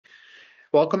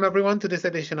Welcome everyone to this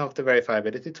edition of the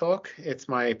Verifiability Talk. It's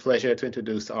my pleasure to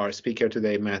introduce our speaker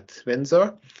today, Matt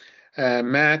Windsor.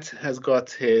 Matt has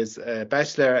got his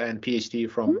bachelor and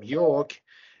PhD from York,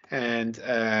 and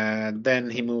then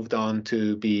he moved on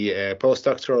to be a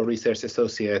postdoctoral research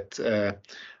associate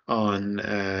on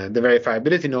the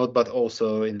verifiability node, but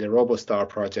also in the RoboStar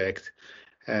project,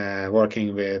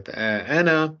 working with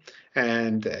Anna.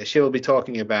 And she will be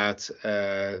talking about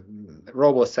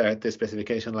RoboCert, the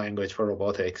specification language for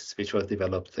robotics, which was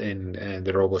developed in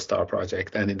the RoboStar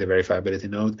project and in the verifiability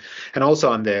node, and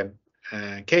also on the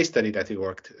case study that we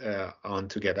worked on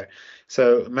together.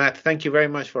 So, Matt, thank you very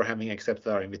much for having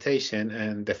accepted our invitation,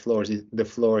 and the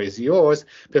floor is yours.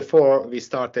 Before we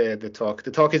start the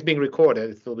talk is being recorded.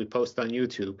 It will be posted on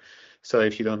YouTube. So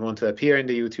if you don't want to appear in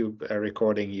the YouTube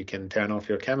recording, you can turn off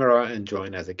your camera and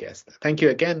join as a guest. Thank you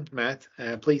again, Matt.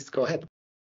 Please go ahead.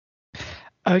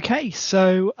 Okay,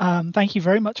 so thank you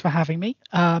very much for having me.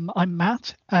 I'm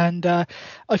Matt, and I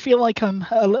feel like I'm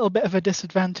a little bit of a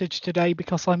disadvantage today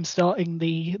because I'm starting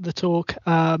the talk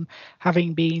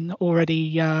having been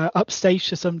already upstaged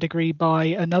to some degree by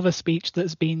another speech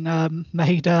that's been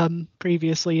made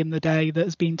previously in the day that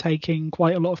has been taking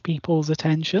quite a lot of people's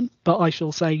attention, but I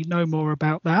shall say no more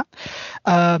about that.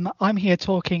 I'm here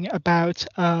talking about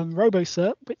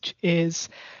RoboCert, which is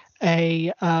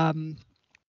a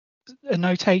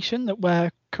notation that we're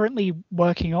currently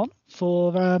working on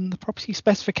for the property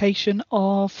specification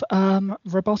of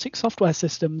robotic software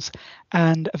systems,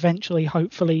 and eventually,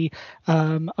 hopefully,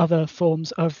 other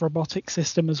forms of robotic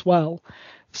system as well.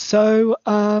 So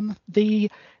the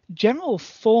general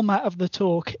format of the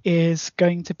talk is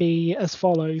going to be as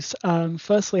follows.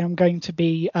 Firstly, I'm going to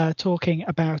be talking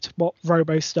about what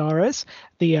RoboStar is,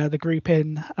 the group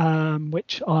in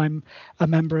which I'm a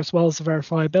member as well as the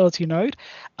verifiability node.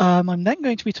 I'm then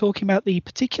going to be talking about the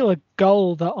particular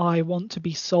goal that I want to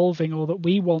be solving, or that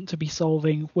we want to be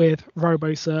solving with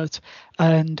RoboCert.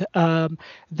 And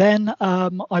then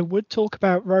I would talk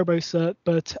about RoboCert,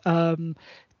 but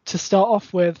to start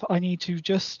off with, I need to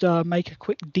just make a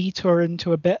quick detour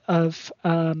into a bit of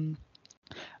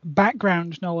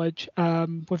background knowledge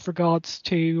with regards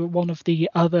to one of the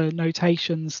other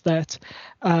notations that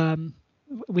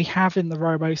we have in the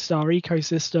RoboStar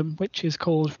ecosystem, which is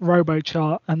called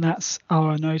RoboChart, and that's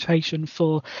our notation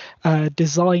for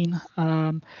design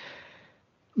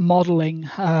modeling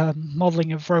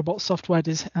of robot software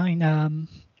design.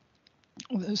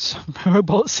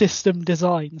 Robot system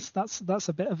designs. That's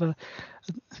a bit of a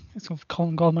sort of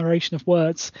conglomeration of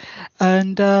words.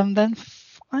 And then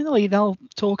finally they'll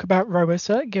talk about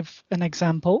RoboCert, give an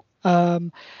example,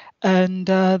 and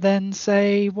then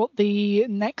say what the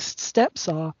next steps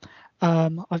are.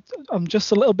 I'm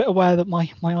just a little bit aware that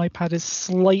my iPad is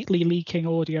slightly leaking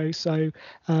audio, so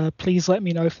please let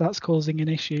me know if that's causing an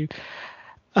issue.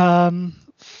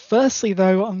 Firstly,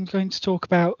 though, I'm going to talk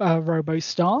about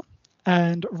RoboStar.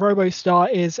 And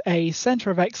RoboStar is a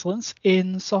center of excellence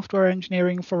in software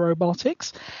engineering for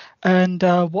robotics. And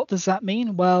what does that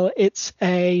mean? Well, it's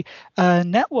a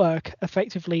network,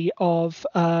 effectively, of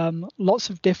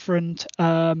lots of different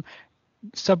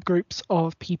subgroups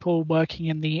of people working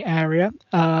in the area.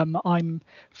 I'm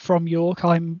from York.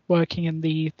 I'm working in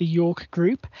the York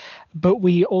group, but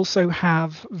we also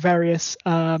have various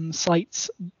sites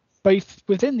both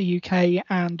within the UK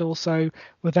and also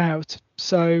without.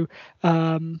 So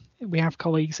we have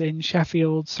colleagues in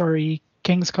Sheffield, Surrey,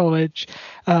 King's College,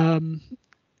 more.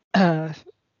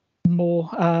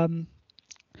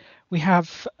 We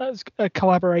have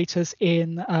collaborators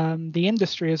in the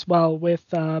industry as well, with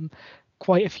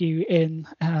quite a few in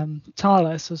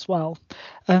Thales as well.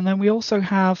 And then we also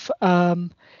have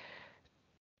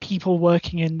people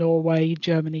working in Norway,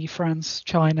 Germany, France,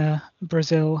 China,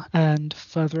 Brazil, and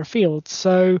further afield.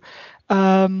 So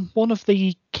one of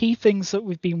the key things that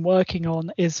we've been working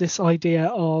on is this idea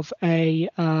of a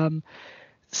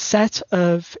set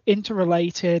of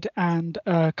interrelated and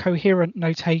coherent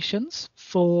notations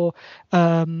for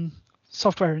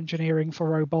software engineering for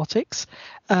robotics.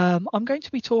 I'm going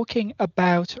to be talking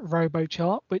about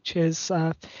RoboChart, which is,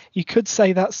 you could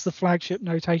say that's the flagship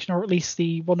notation, or at least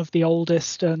one of the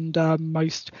oldest and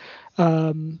most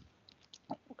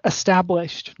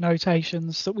established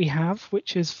notations that we have,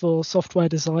 which is for software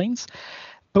designs.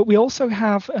 But we also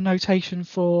have a notation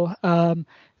for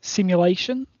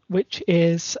simulation, which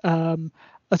is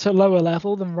at a lower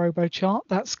level than RoboChart.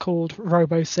 That's called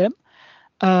RoboSim.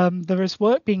 There is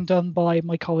work being done by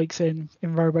my colleagues in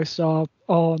RoboStar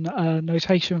on a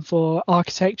notation for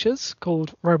architectures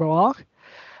called RoboArch.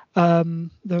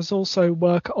 There's also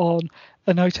work on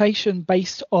a notation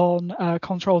based on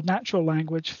controlled natural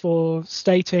language for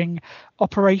stating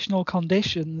operational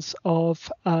conditions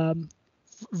of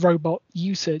robot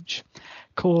usage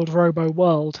called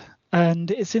RoboWorld.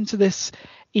 And it's into this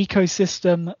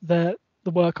ecosystem that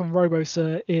the work on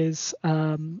RoboCert is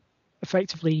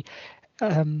effectively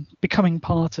becoming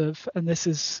part of, and this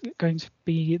is going to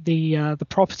be the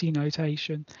property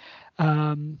notation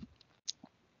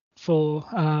for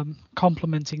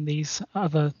complementing these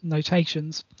other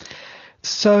notations.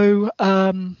 So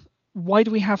why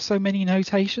do we have so many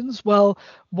notations? Well,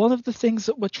 one of the things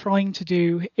that we're trying to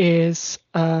do is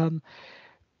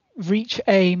reach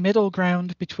a middle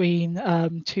ground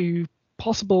between two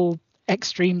possible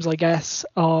extremes, I guess,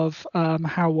 of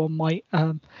how one might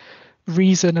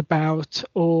reason about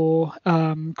or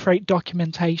create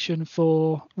documentation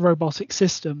for robotic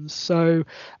systems. So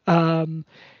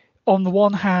on the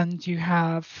one hand, you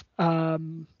have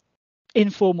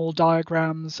informal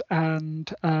diagrams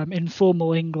and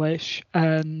informal English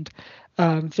and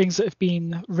things that have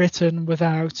been written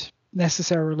without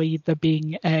necessarily there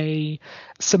being a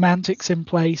semantics in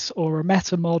place or a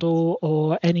meta model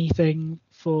or anything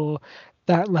for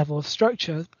that level of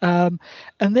structure. And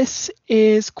this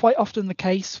is quite often the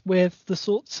case with the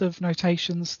sorts of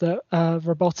notations that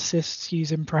roboticists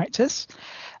use in practice.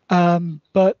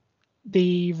 But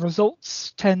the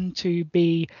results tend to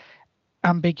be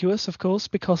ambiguous, of course,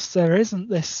 because there isn't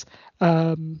this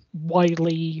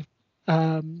widely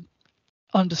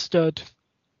understood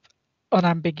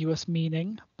unambiguous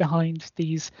meaning behind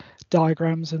these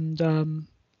diagrams and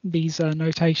these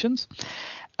notations.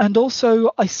 And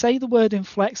also, I say the word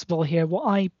inflexible here. What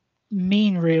I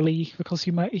mean really, because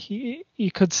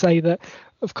you could say that,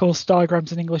 of course,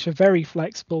 diagrams in English are very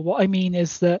flexible. What I mean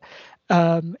is that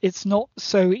it's not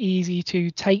so easy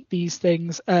to take these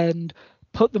things and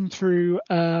put them through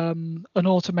an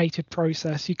automated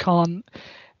process. You can't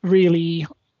really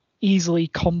easily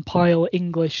compile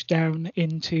English down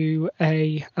into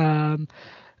a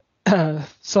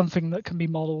something that can be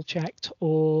model checked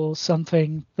or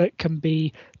something that can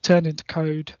be turned into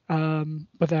code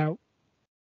without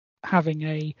having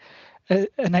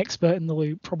an expert in the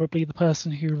loop, probably the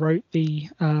person who wrote the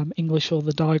English or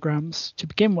the diagrams to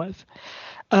begin with.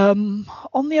 On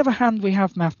the other hand, we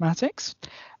have mathematics.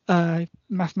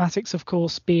 Mathematics, of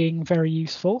course, being very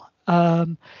useful.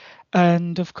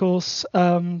 And of course,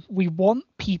 we want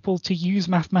people to use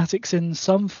mathematics in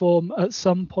some form at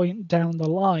some point down the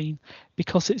line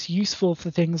because it's useful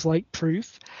for things like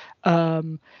proof.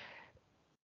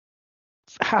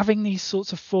 Having these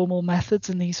sorts of formal methods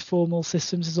and these formal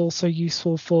systems is also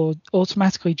useful for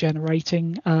automatically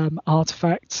generating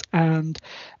artifacts and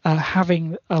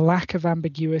having a lack of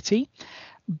ambiguity.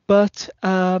 But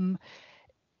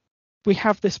we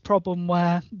have this problem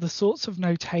where the sorts of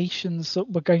notations that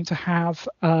we're going to have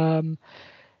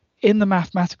in the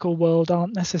mathematical world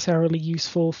aren't necessarily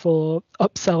useful for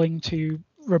upselling to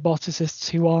roboticists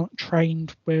who aren't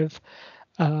trained with,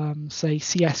 say,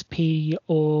 CSP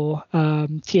or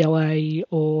TLA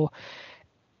or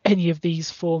any of these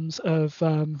forms of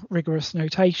rigorous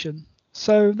notation.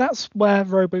 So that's where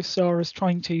RoboStar is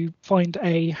trying to find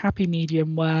a happy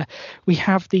medium where we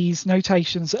have these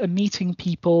notations that are meeting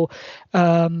people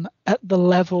at the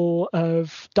level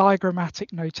of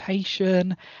diagrammatic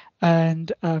notation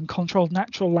and controlled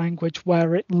natural language,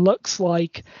 where it looks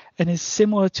like and is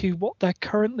similar to what they're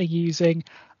currently using,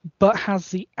 but has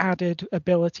the added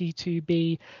ability to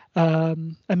be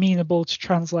amenable to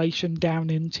translation down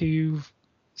into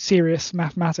serious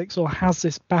mathematics, or has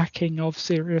this backing of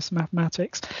serious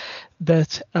mathematics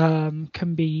that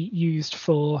can be used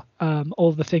for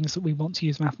all the things that we want to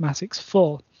use mathematics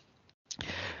for.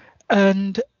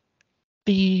 And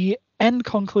the end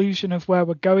conclusion of where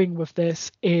we're going with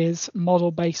this is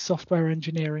model-based software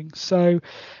engineering. So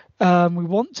we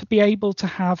want to be able to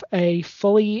have a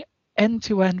fully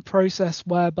end-to-end process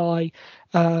whereby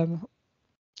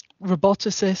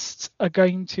roboticists are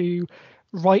going to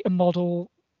write a model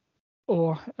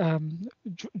or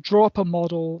draw up a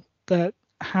model that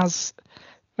has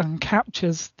and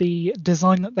captures the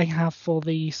design that they have for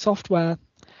the software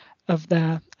of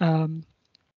their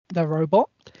robot,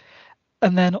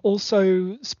 and then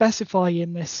also specify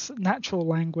in this natural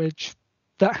language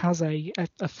that has a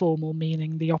formal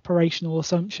meaning the operational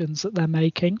assumptions that they're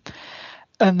making,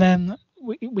 and then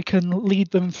we can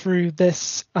lead them through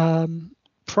this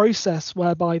process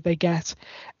whereby they get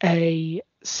a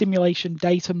simulation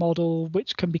data model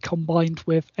which can be combined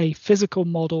with a physical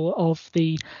model of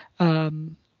the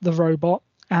robot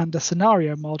and a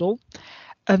scenario model,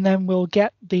 and then we'll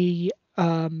get the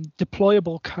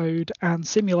deployable code and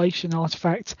simulation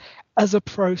artifact as a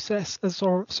process, as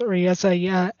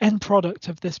a end product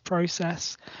of this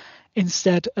process,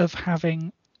 instead of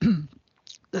having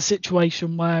the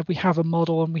situation where we have a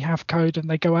model and we have code and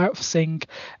they go out for sync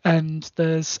and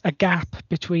there's a gap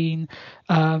between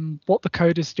what the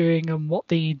code is doing and what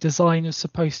the design is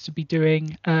supposed to be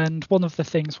doing. And one of the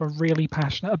things we're really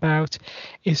passionate about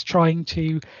is trying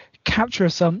to capture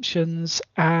assumptions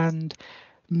and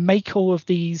make all of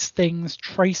these things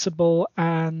traceable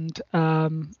and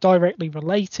directly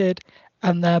related,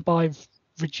 and thereby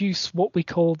reduce what we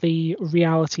call the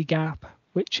reality gap,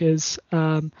 which is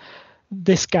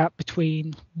this gap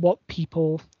between what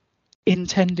people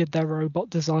intended their robot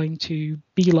design to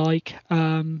be like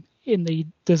in the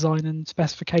design and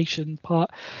specification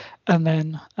part, and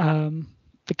then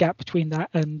the gap between that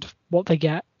and what they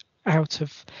get out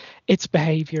of its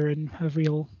behavior in a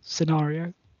real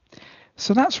scenario.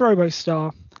 So that's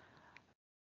RoboStar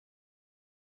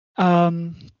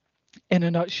in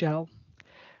a nutshell.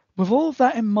 With all of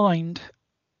that in mind,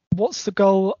 what's the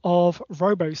goal of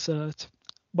RoboCert?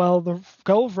 Well, the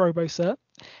goal of RoboCert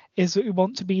is that we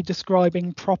want to be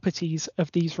describing properties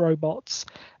of these robots.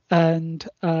 And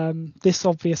this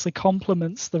obviously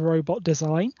complements the robot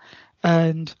design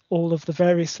and all of the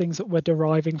various things that we're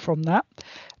deriving from that,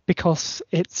 because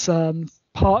it's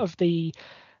part of the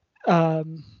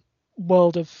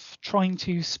world of trying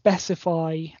to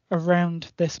specify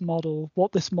around this model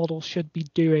what this model should be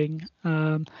doing,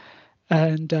 and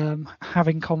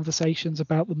having conversations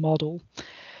about the model.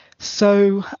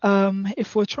 So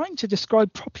if we're trying to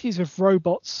describe properties of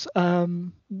robots,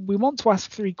 we want to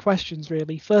ask three questions,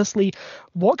 really. Firstly,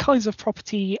 what kinds of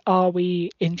property are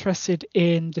we interested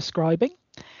in describing?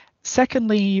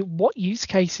 Secondly, what use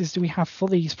cases do we have for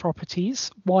these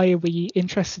properties? Why are we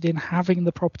interested in having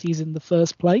the properties in the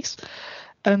first place?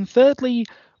 And thirdly,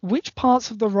 which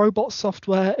parts of the robot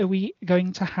software are we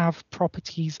going to have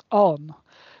properties on?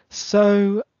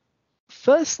 So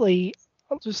firstly,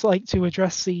 I'd just like to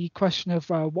address the question of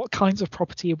what kinds of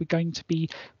property are we going to be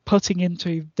putting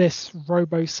into this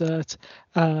RoboCert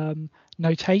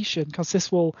notation, because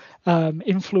this will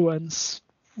influence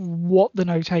what the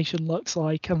notation looks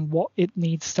like and what it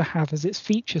needs to have as its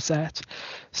feature set.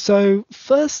 So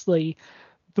firstly,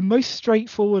 the most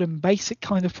straightforward and basic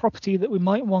kind of property that we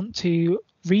might want to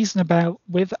reason about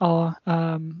with our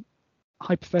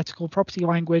hypothetical property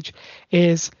language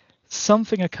is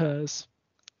something occurs.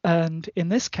 And in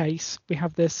this case, we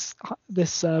have this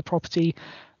property,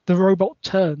 the robot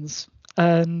turns.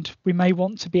 And we may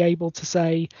want to be able to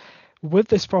say with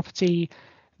this property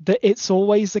that it's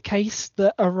always the case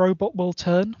that a robot will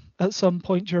turn at some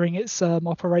point during its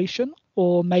operation,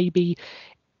 or maybe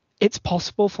it's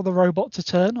possible for the robot to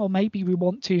turn, or maybe we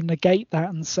want to negate that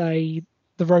and say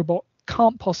the robot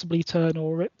can't possibly turn,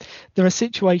 or there are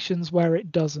situations where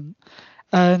it doesn't.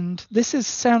 And this is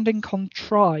sounding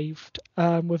contrived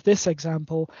with this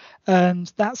example,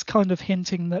 and that's kind of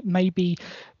hinting that maybe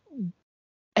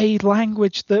a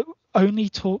language that only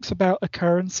talks about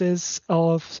occurrences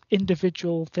of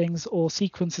individual things or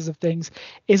sequences of things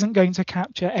isn't going to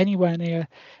capture anywhere near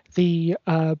the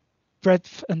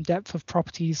breadth and depth of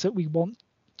properties that we want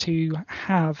to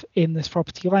have in this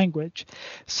property language.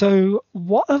 So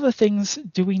what other things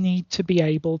do we need to be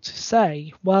able to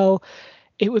say? Well,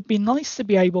 it would be nice to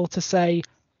be able to say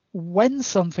when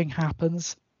something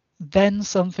happens, then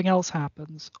something else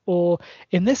happens. Or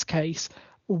in this case,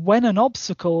 when an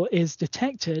obstacle is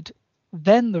detected,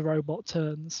 then the robot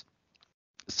turns.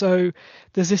 So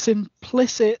there's this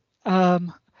implicit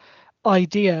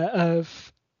idea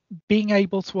of being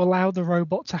able to allow the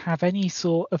robot to have any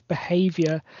sort of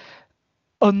behavior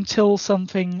until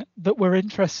something that we're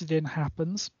interested in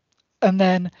happens. And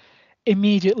then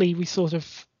immediately we sort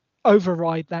of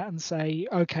override that and say,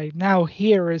 okay, now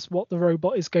here is what the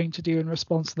robot is going to do in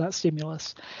response to that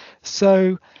stimulus.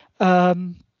 So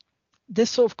this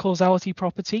sort of causality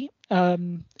property,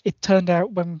 it turned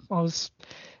out when I was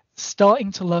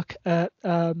starting to look at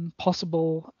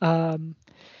possible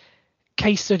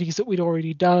case studies that we'd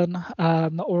already done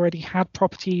that already had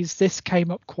properties, this came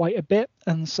up quite a bit.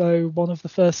 And so one of the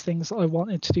first things I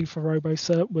wanted to do for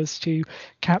RoboCert was to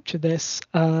capture this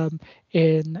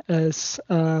in as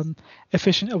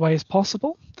efficient a way as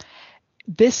possible.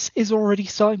 This is already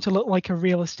starting to look like a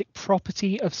realistic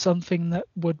property of something that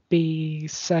would be,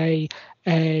 say,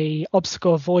 a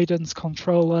obstacle avoidance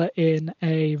controller in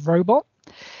a robot.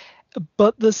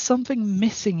 But there's something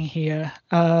missing here,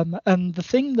 and the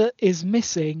thing that is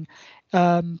missing,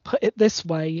 put it this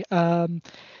way,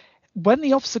 when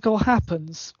the obstacle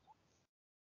happens,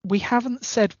 we haven't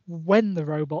said when the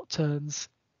robot turns.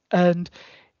 And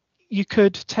you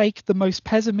could take the most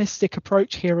pessimistic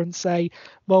approach here and say,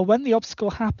 well, when the obstacle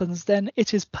happens, then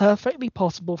it is perfectly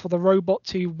possible for the robot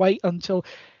to wait until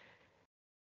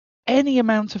any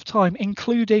amount of time,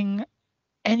 including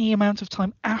any amount of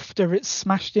time after it's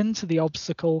smashed into the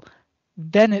obstacle,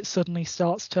 then it suddenly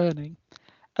starts turning.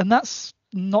 And that's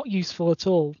not useful at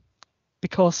all,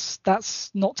 because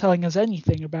that's not telling us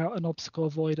anything about an obstacle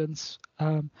avoidance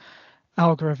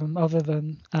algorithm, other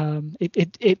than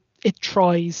it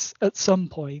tries at some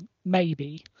point,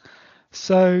 maybe.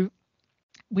 So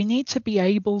we need to be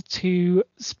able to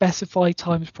specify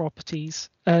times properties,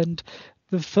 and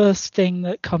the first thing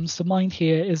that comes to mind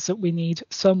here is that we need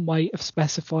some way of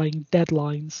specifying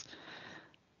deadlines.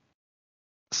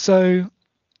 So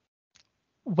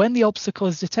when the obstacle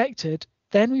is detected,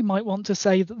 then we might want to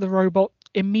say that the robot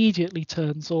immediately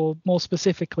turns, or more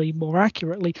specifically, more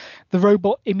accurately, the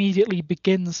robot immediately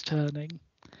begins turning.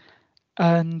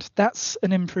 And that's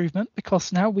an improvement,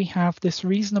 because now we have this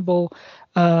reasonable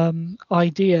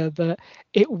idea that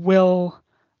it will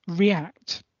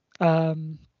react.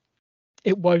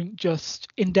 It won't just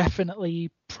indefinitely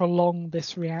prolong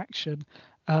this reaction.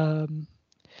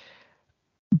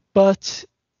 But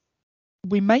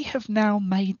we may have now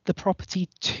made the property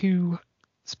too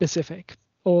specific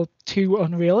or too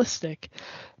unrealistic,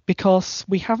 because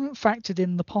we haven't factored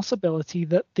in the possibility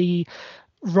that the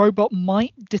robot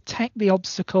might detect the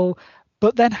obstacle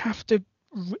but then have to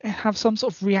have some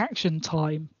sort of reaction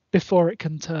time before it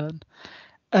can turn.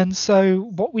 And so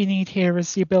what we need here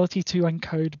is the ability to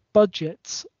encode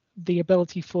budgets, the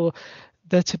ability for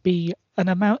there to be an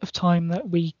amount of time that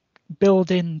we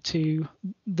build into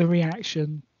the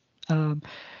reaction.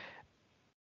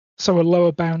 So a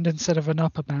lower bound instead of an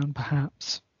upper bound,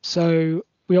 perhaps. So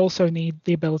we also need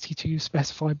the ability to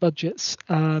specify budgets.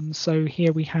 So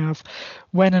here we have,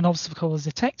 when an obstacle is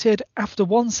detected, after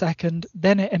 1 second,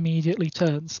 then it immediately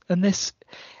turns. And this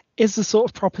is the sort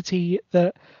of property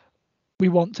that we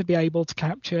want to be able to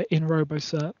capture in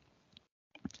RoboCert.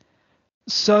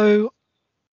 So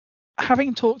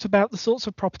having talked about the sorts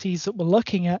of properties that we're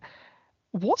looking at,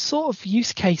 what sort of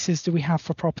use cases do we have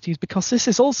for properties? Because this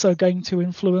is also going to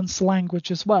influence language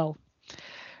as well.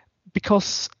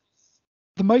 Because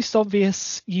the most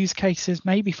obvious use cases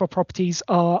maybe for properties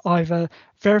are either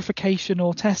verification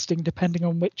or testing, depending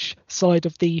on which side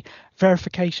of the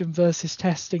verification versus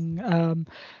testing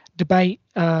debate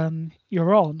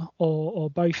you're on, or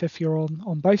both if you're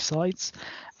on both sides.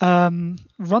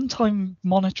 Runtime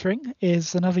monitoring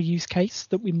is another use case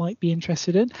that we might be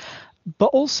interested in.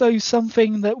 But also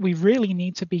something that we really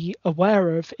need to be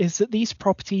aware of is that these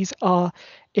properties are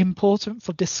important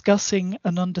for discussing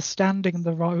and understanding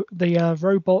the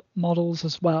robot models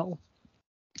as well.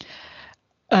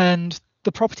 And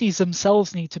the properties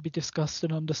themselves need to be discussed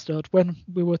and understood. When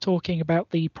we were talking about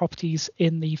the properties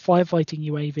in the firefighting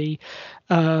UAV,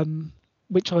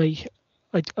 which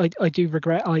I do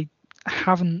regret I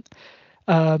haven't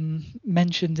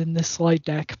mentioned in this slide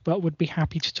deck, but would be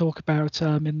happy to talk about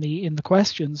in the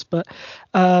questions. But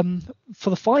for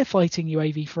the firefighting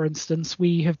UAV, for instance,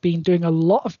 we have been doing a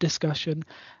lot of discussion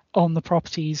on the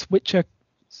properties which are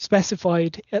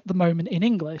specified at the moment in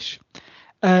English.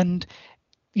 And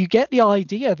you get the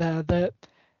idea there that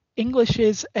English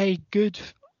is a good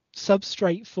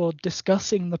substrate for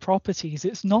discussing the properties.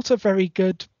 It's not a very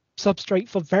good substrate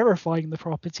for verifying the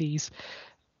properties.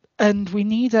 And we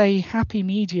need a happy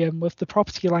medium with the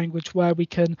property language where we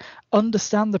can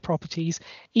understand the properties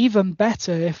even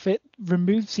better if it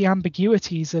removes the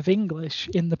ambiguities of English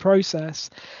in the process.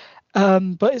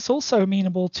 But it's also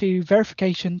amenable to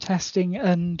verification, testing,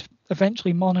 and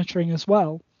eventually monitoring as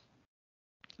well.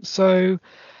 So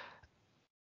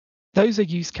those are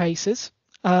use cases.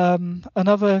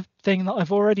 Another thing that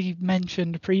I've already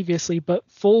mentioned previously, but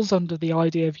falls under the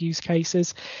idea of use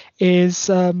cases, is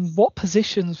what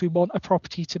positions we want a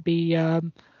property to be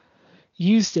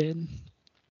used in.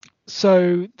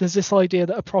 So there's this idea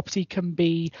that a property can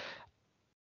be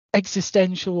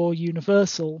existential or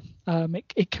universal.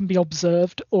 It can be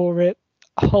observed or it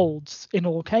holds in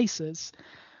all cases.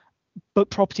 But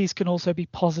properties can also be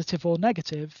positive or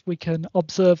negative. We can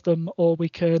observe them or we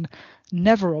can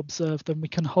never observe them. We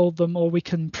can hold them or we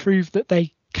can prove that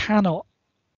they cannot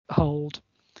hold.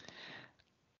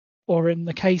 Or in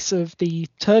the case of the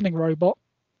turning robot,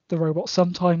 the robot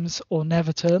sometimes or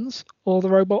never turns, or the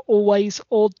robot always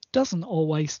or doesn't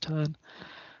always turn.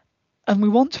 And we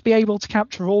want to be able to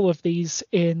capture all of these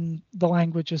in the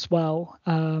language as well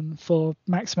for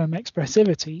maximum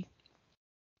expressivity.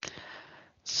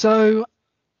 So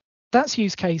that's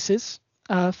use cases.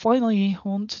 Finally, I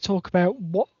want to talk about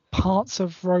what parts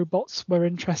of robots we're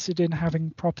interested in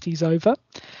having properties over.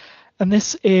 And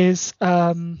this is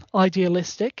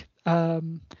idealistic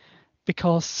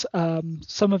because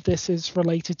some of this is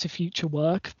related to future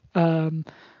work. But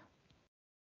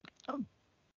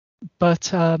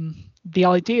the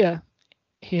idea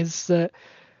is that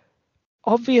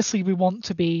obviously we want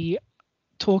to be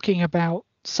talking about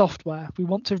software. We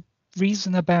want to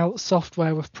reason about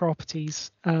software with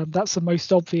properties. That's the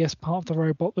most obvious part of the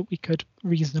robot that we could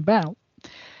reason about.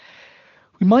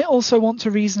 We might also want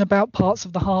to reason about parts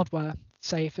of the hardware,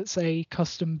 say if it's a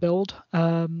custom build,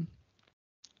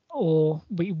 or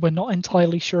we're not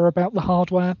entirely sure about the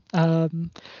hardware.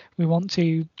 We want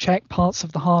to check parts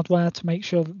of the hardware to make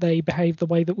sure that they behave the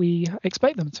way that we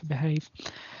expect them to behave.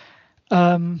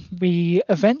 We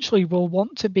eventually will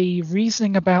want to be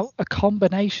reasoning about a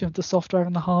combination of the software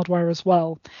and the hardware as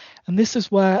well. And this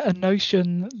is where a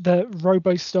notion that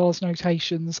RoboStar's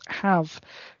notations have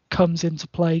comes into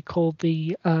play, called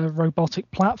the robotic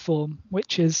platform,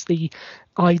 which is the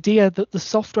idea that the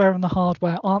software and the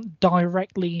hardware aren't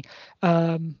directly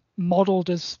modeled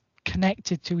as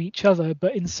connected to each other,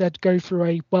 but instead go through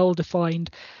a well-defined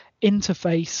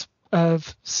interface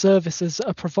of services that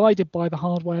are provided by the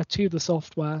hardware to the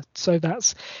software. So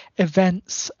that's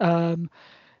events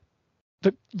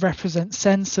that represent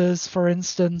sensors, for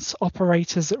instance,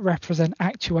 operators that represent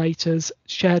actuators,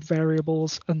 shared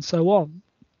variables, and so on.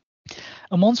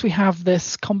 And once we have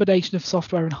this combination of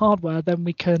software and hardware, then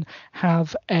we can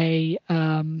have a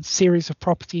series of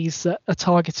properties that are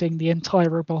targeting the entire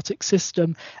robotic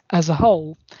system as a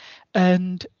whole.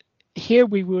 And here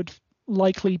we would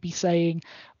likely be saying,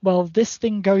 well, this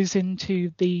thing goes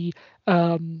into the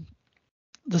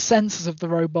sensors of the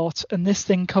robot, and this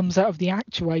thing comes out of the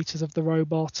actuators of the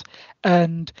robot.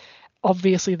 And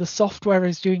obviously the software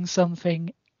is doing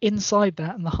something inside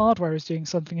that, and the hardware is doing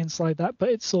something inside that, but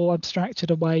it's all abstracted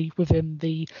away within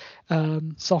the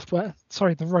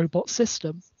the robot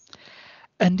system.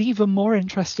 And even more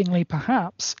interestingly,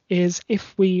 perhaps, is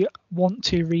if we want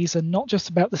to reason not just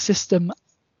about the system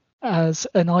as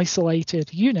an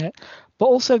isolated unit, but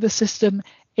also the system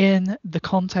in the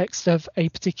context of a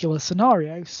particular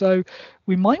scenario. So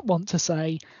we might want to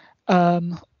say,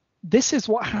 this is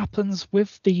what happens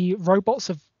with the robots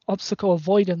of obstacle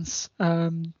avoidance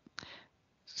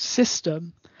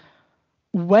system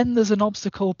when there's an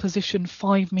obstacle positioned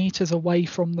 5 meters away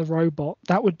from the robot.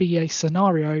 That would be a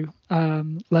scenario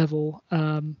level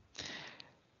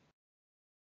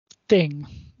thing,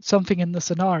 something in the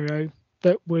scenario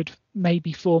that would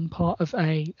maybe form part of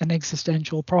an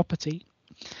existential property.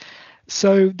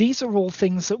 So these are all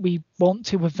things that we want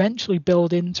to eventually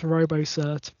build into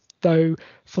RoboCert. Though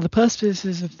for the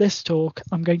purposes of this talk,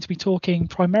 I'm going to be talking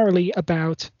primarily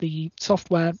about the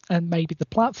software and maybe the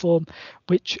platform,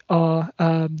 which are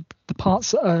the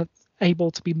parts that are able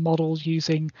to be modeled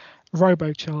using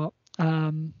RoboChart.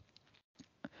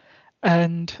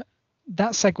 And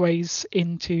that segues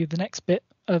into the next bit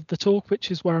of the talk,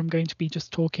 which is where I'm going to be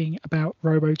just talking about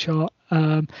RoboChart,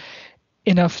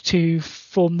 enough to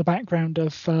form the background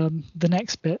of the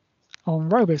next bit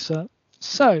on RoboCert.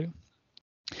 So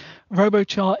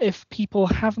RoboChart, if people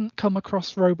haven't come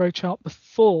across RoboChart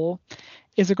before,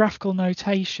 is a graphical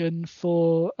notation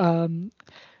for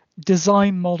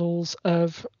design models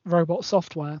of robot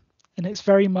software. And it's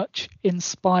very much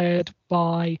inspired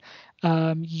by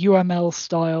UML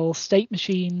style state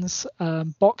machines,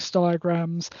 box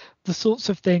diagrams, the sorts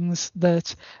of things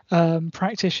that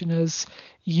practitioners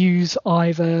use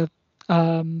either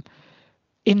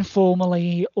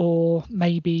informally, or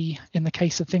maybe in the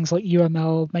case of things like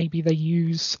UML, maybe they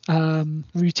use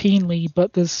routinely,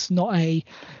 but there's not a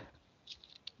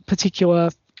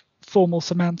particular formal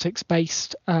semantics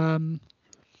based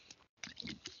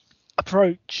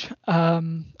approach,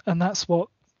 and that's what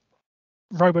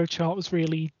RoboChart was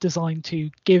really designed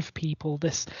to give people,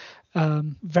 this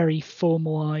very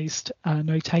formalized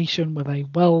notation with a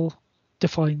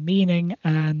well-defined meaning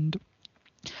and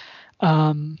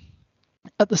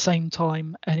at the same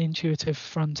time an intuitive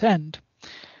front end.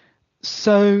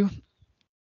 So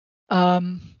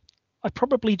I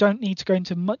probably don't need to go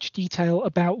into much detail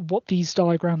about what these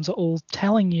diagrams are all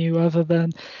telling you, other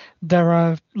than there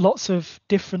are lots of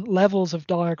different levels of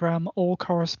diagram, all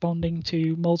corresponding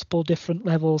to multiple different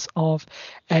levels of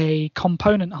a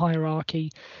component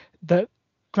hierarchy that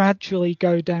gradually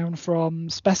go down from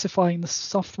specifying the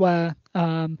software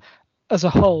as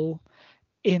a whole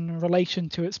in relation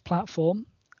to its platform,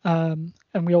 and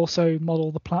we also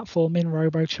model the platform in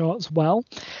RoboChart as well,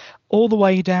 all the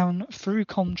way down through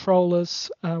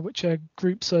controllers, which are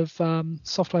groups of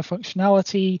software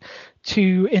functionality,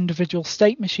 to individual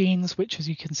state machines, which, as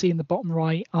you can see in the bottom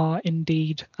right, are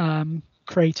indeed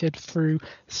created through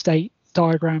state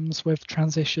diagrams with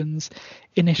transitions,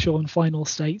 initial and final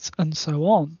states, and so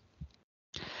on.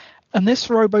 And this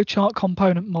RoboChart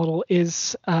component model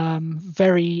is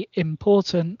very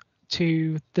important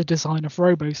to the design of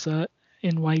RoboCert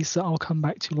in ways that I'll come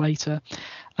back to later.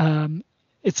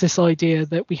 It's this idea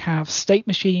that we have state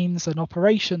machines and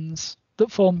operations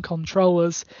that form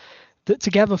controllers that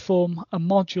together form a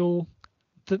module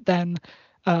that then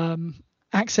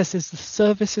accesses the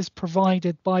services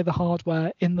provided by the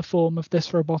hardware in the form of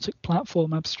this robotic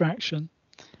platform abstraction.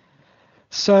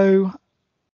 So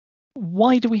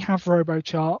why do we have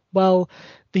RoboChart? Well,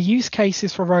 the use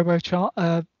cases for RoboChart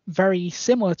are very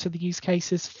similar to the use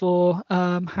cases for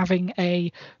having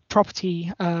a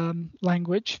property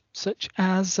language such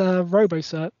as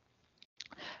RoboCert,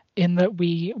 in that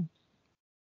we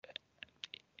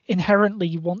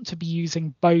inherently want to be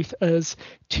using both as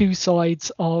two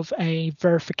sides of a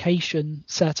verification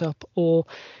setup, or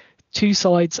two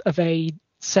sides of a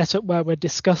setup where we're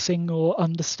discussing or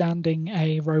understanding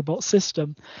a robot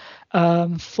system.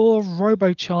 For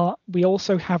RoboChart, we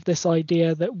also have this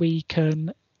idea that we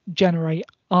can generate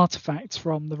artifacts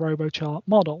from the RoboChart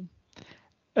model,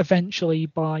 eventually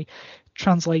by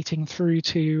translating through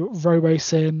to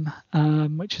RoboSim,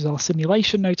 which is our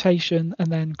simulation notation, and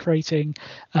then creating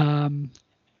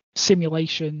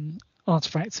simulation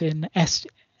artifacts in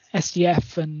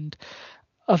SDF and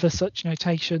other such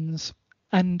notations,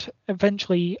 and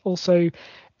eventually also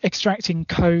extracting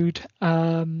code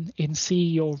in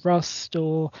C or Rust,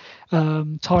 or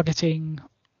targeting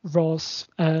ROS,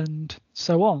 and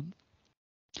so on.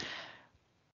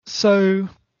 So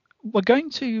we're going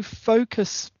to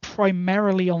focus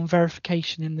primarily on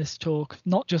verification in this talk,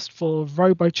 not just for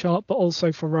RoboChart, but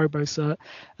also for RoboCert.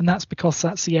 And that's because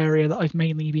that's the area that I've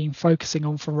mainly been focusing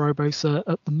on for RoboCert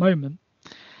at the moment.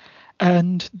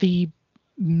 And the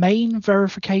main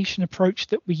verification approach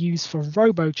that we use for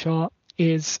RoboChart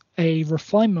is a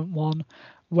refinement one,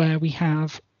 where we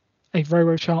have a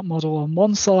RoboChart model on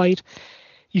one side.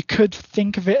 You could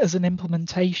think of it as an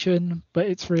implementation, but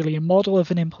it's really a model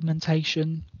of an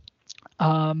implementation.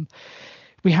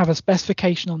 We have a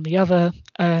specification on the other,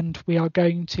 and we are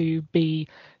going to be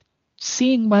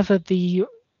seeing whether the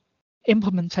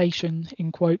implementation,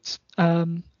 in quotes,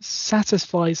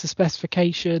 satisfies the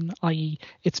specification, i.e.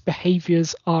 its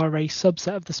behaviors are a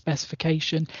subset of the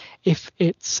specification. If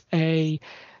it's a,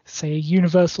 say, a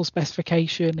universal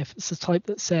specification, if it's the type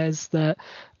that says that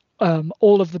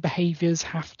all of the behaviors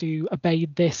have to obey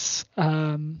this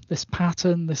this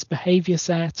pattern, this behavior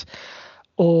set,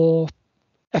 or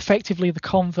effectively the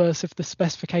converse if the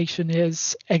specification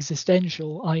is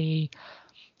existential, i.e.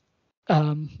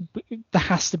 there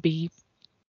has to be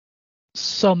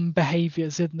some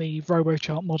behaviors in the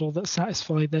RoboChart model that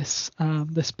satisfy this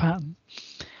this pattern.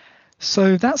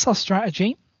 So that's our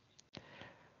strategy.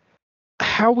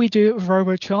 How we do it with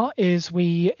RoboChart is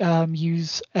we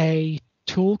use a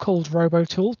tool called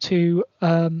RoboTool to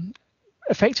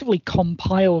effectively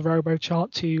compile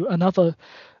RoboChart to another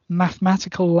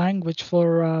mathematical language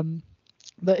for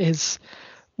that is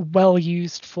well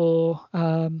used for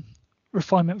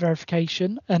refinement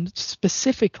verification, and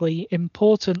specifically,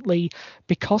 importantly,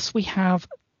 because we have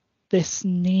this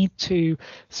need to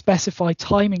specify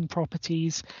timing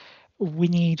properties, we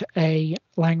need a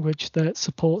language that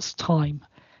supports time.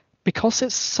 Because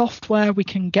it's software, we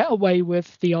can get away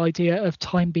with the idea of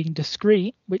time being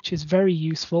discrete, which is very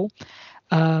useful.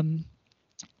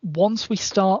 Once we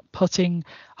start putting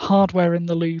hardware in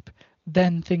the loop,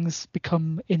 then things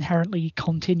become inherently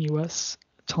continuous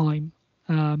time.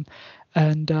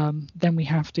 And then we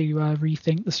have to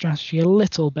rethink the strategy a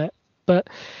little bit. But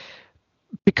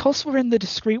because we're in the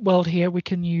discrete world here, we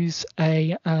can use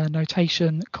a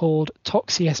notation called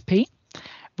TOC-CSP,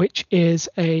 which is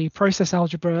a process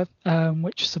algebra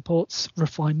which supports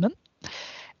refinement.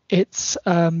 It's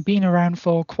been around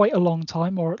for quite a long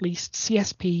time, or at least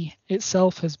CSP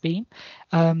itself has been.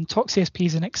 TOC-CSP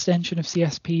is an extension of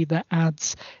CSP that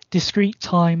adds discrete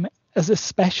time as a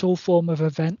special form of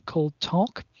event called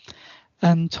TOC.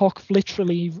 And TOC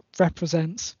literally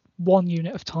represents 1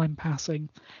 unit of time passing.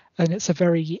 And it's a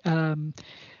very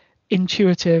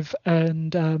intuitive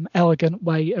and elegant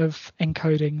way of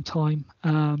encoding time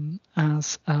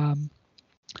as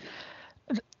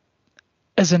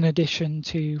an addition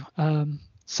to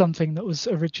something that was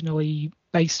originally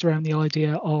based around the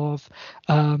idea of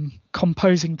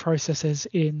composing processes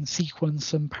in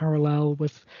sequence and parallel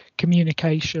with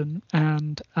communication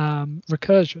and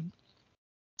recursion.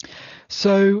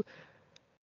 So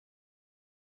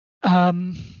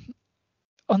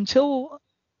until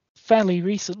fairly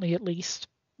recently, at least,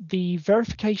 the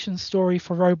verification story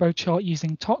for RoboCert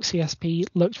using ToxCSP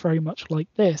looked very much like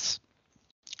this,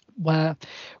 where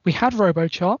we had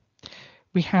RoboCert,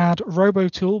 we had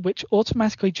RoboTool, which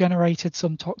automatically generated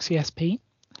some ToxCSP,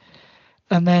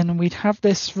 and then we'd have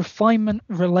this refinement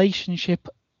relationship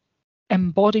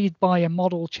embodied by a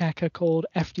model checker called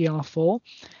FDR4,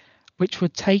 which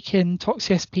would take in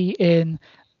ToxCSP in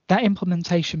that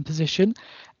implementation position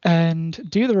and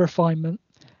do the refinement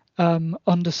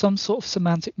under some sort of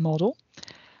semantic model.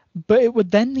 But it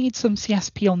would then need some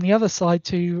CSP on the other side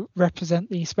to represent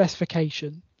the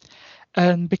specification.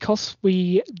 And because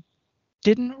we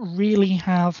didn't really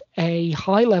have a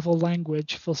high-level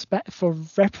language for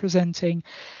representing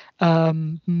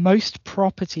most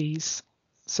properties,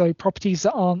 so properties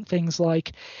that aren't things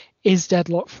like is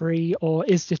deadlock-free or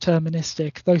is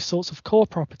deterministic, those sorts of core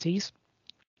properties,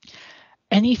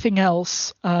 anything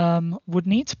else would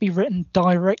need to be written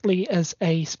directly as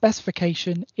a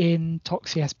specification in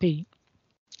ToxCSP.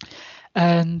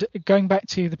 And going back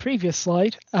to the previous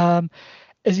slide,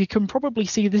 as you can probably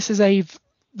see, this is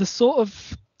the sort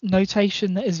of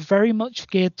notation that is very much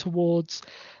geared towards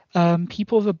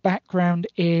people with a background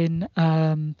in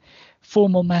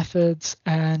formal methods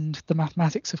and the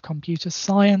mathematics of computer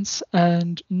science,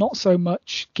 and not so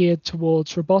much geared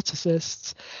towards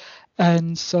roboticists.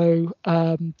 And so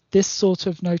this sort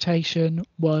of notation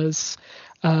was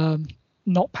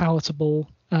not palatable.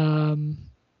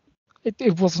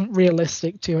 It wasn't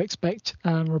realistic to expect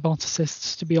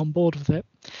roboticists to be on board with it.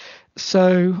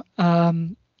 So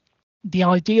the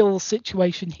ideal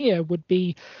situation here would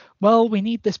be, well, we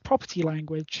need this property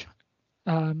language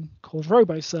called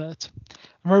RoboCert.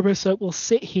 RoboCert will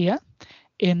sit here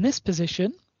in this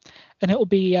position, and it will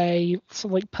be a sort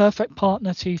of like perfect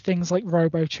partner to things like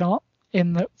RoboCert,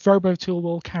 in that RoboTool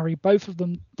will carry both of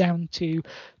them down to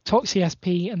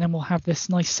ToxCSP, and then we'll have this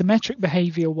nice symmetric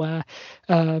behavior where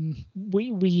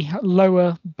we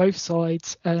lower both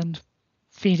sides and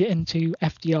feed it into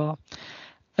FDR.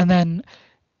 And then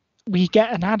we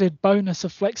get an added bonus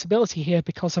of flexibility here,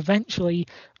 because eventually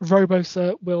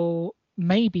RoboCert will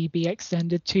maybe be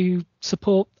extended to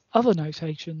support other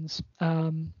notations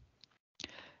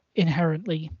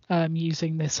inherently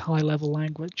using this high-level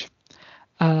language.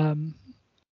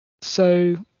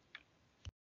 So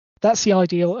that's the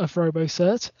ideal of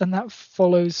RoboCert, and that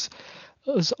follows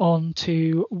us on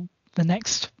to the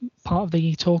next part of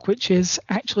the talk, which is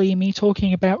actually me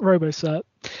talking about RoboCert.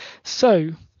 So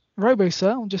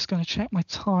RoboCert, I'm just going to check my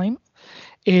time,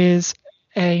 is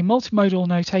a multimodal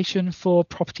notation for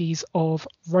properties of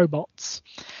robots.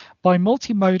 By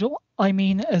multimodal, I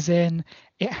mean as in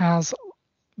it has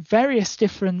various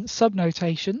different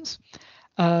subnotations.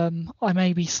 I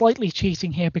may be slightly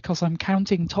cheating here because I'm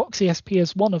counting ToxCSP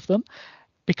as one of them,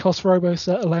 because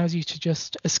RoboCert allows you to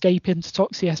just escape into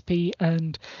ToxCSP,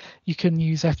 and you can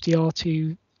use FDR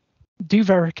to do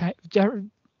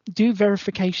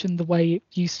verification the way it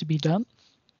used to be done.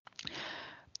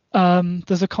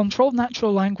 There's a controlled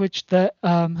natural language that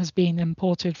has been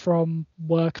imported from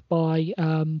work by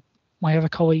my other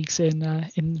colleagues in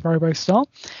RoboStar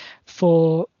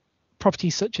for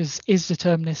properties such as is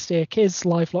deterministic, is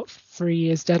live lock free,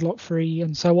 is deadlock free,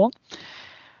 and so on.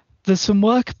 There's some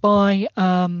work by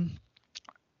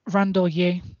Randall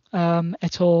Ye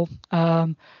et al.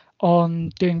 On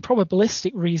doing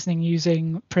probabilistic reasoning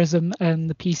using Prism and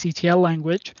the PCTL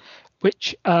language,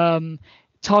 which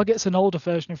targets an older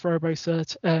version of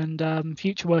RoboCert, and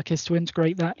future work is to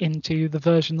integrate that into the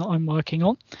version that I'm working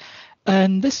on.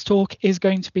 And this talk is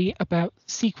going to be about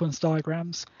sequence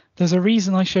diagrams. There's a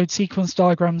reason I showed sequence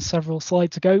diagrams several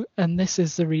slides ago, and this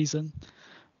is the reason.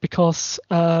 Because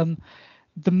the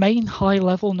main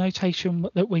high-level notation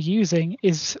that we're using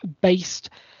is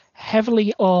based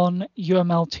heavily on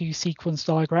UML2 sequence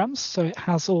diagrams. So it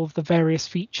has all of the various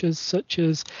features such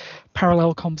as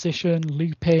parallel composition,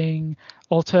 looping,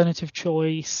 alternative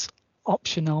choice,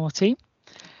 optionality.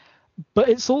 But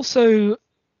it's also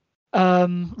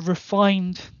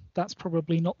refined. That's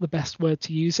probably not the best word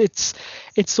to use.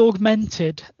 It's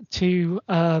augmented to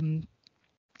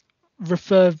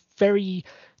refer very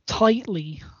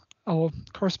tightly or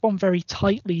correspond very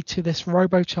tightly to this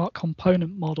RoboCert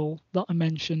component model that I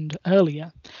mentioned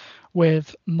earlier,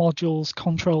 with modules,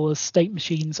 controllers, state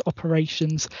machines,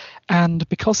 operations. And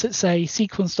because it's a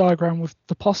sequence diagram with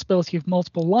the possibility of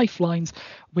multiple lifelines,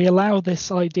 we allow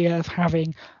this idea of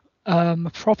having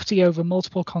a property over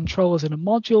multiple controllers in a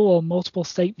module or multiple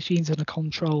state machines in a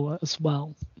controller as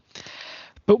well.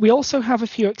 But we also have a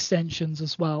few extensions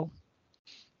as well.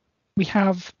 We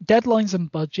have deadlines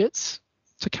and budgets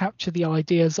to capture the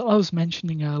ideas that I was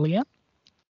mentioning earlier.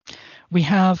 We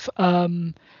have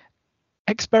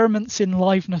experiments in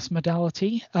liveness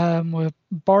modality. We're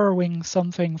borrowing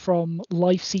something from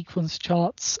life sequence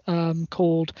charts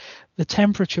called the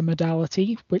temperature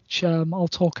modality, which I'll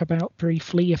talk about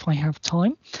briefly if I have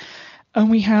time. And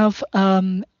we have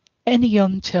any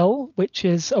until, which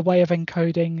is a way of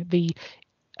encoding the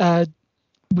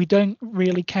we don't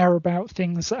really care about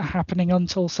things that are happening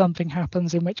until something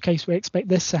happens, in which case we expect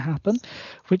this to happen,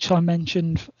 which I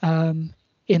mentioned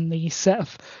in the set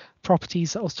of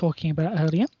properties that I was talking about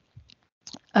earlier.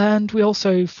 And we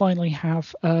also finally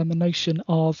have a notion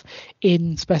of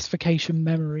in specification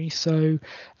memory. So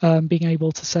being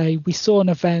able to say we saw an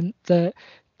event that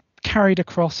carried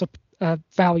across a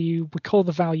value, we call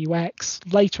the value X.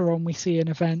 Later on, we see an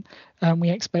event and we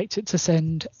expect it to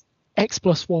send X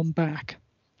plus 1 back,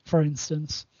 for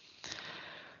instance.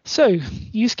 So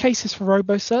use cases for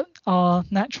RoboCert are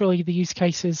naturally the use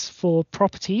cases for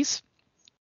properties.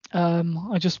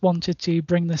 I just wanted to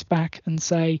bring this back and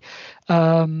say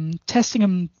testing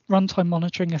and runtime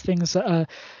monitoring are things that are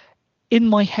in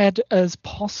my head as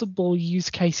possible use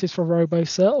cases for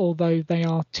RoboCert, although they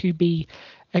are to be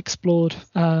explored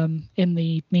in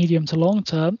the medium to long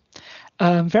term.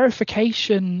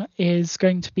 Verification is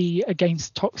going to be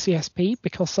against ToxCSP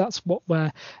because that's what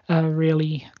we're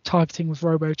really targeting with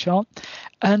RoboChart.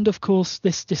 And of course,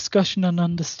 this discussion and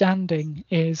understanding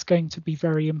is going to be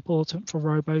very important for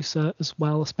RoboCert as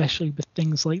well, especially with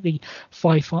things like the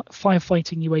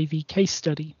firefighting UAV case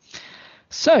study.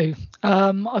 So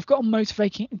I've got a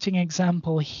motivating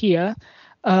example here.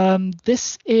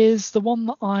 This is the one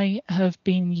that I have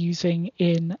been using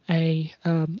in a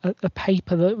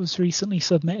paper that was recently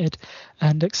submitted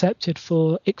and accepted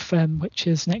for ICFEM, which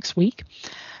is next week.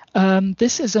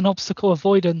 This is an obstacle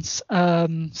avoidance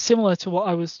similar to what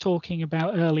I was talking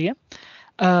about earlier.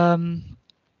 The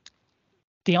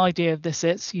idea of this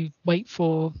is you wait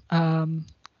for a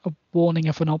warning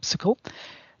of an obstacle,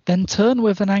 then turn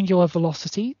with an angular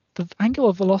velocity. The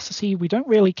angular velocity we don't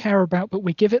really care about, but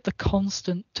we give it the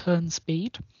constant turn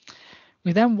speed.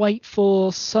 We then wait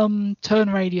for some turn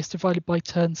radius divided by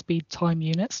turn speed time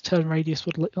units. Turn radius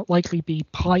would likely be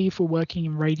pi if we're working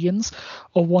in radians,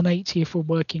 or 180 if we're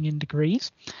working in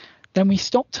degrees. Then we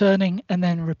stop turning and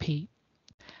then repeat.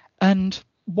 And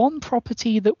one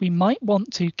property that we might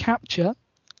want to capture,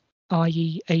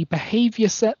 i.e. a behavior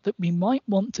set that we might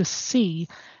want to see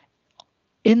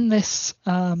in this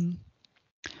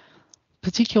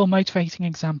particular motivating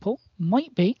example,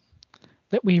 might be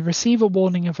that we receive a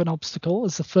warning of an obstacle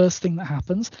as the first thing that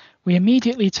happens. We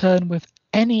immediately turn with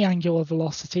any angular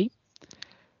velocity.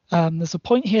 There's a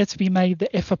point here to be made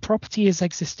that if a property is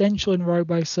existential in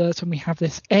RoboCert and we have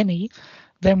this any,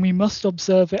 then we must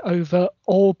observe it over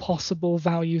all possible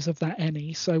values of that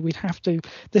any. So we'd have to,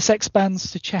 this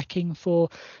expands to checking for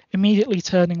immediately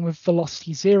turning with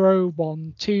velocity 0,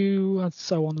 1, 2, and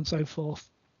so on and so forth.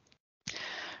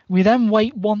 We then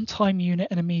wait one time unit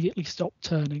and immediately stop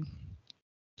turning.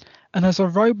 And as a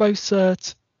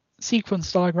RoboCert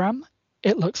sequence diagram,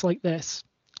 it looks like this,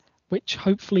 which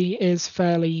hopefully is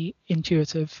fairly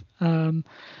intuitive.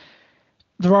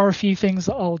 There are a few things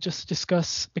that I'll just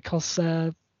discuss because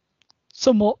they're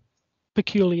somewhat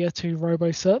peculiar to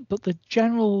RoboCert, but the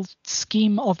general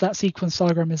scheme of that sequence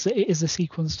diagram is that it is a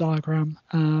sequence diagram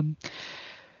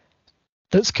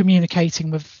that's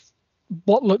communicating with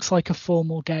what looks like a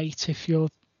formal gate if you're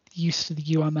used to the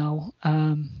UML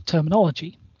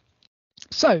terminology.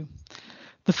 So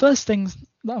the first thing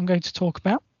that I'm going to talk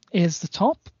about is the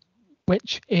top,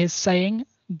 which is saying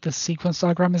the sequence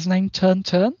diagram is named turn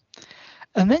turn.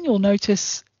 And then you'll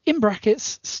notice in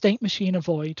brackets state machine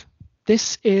avoid.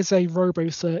 This is a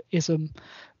RoboCert-ism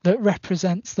that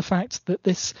represents the fact that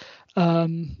this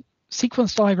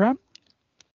sequence diagram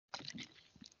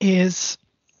is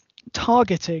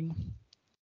targeting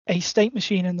a state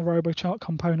machine in the RoboChart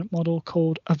component model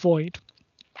called avoid.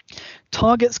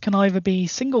 Targets can either be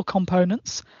single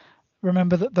components.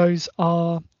 Remember that those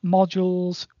are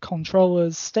modules,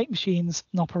 controllers, state machines,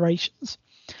 and operations,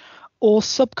 or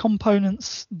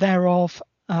subcomponents thereof,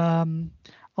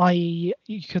 i.e.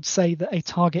 you could say that a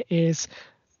target is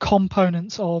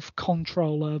components of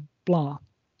controller blah.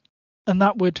 And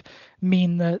that would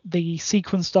mean that the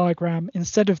sequence diagram,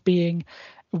 instead of being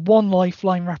one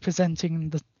lifeline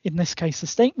representing, in this case, the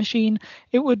state machine,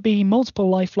 it would be multiple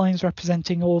lifelines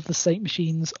representing all of the state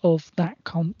machines of that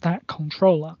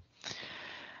controller.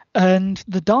 And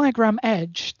the diagram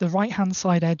edge, the right-hand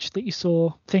side edge that you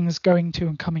saw things going to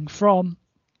and coming from,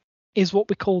 is what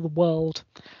we call the world.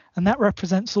 And that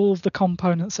represents all of the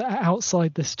components that are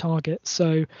outside this target.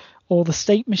 So all the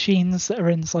state machines that are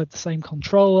inside the same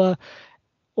controller,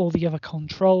 all the other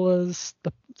controllers,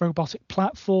 the robotic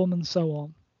platform, and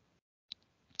so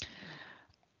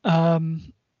on.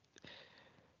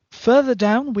 Further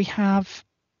down, we have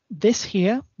this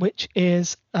here, which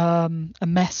is a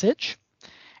message.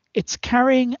 It's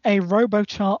carrying a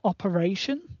RoboCert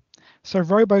operation. So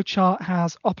RoboCert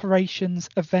has operations,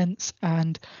 events,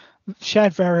 and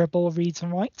shared variable reads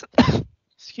and writes.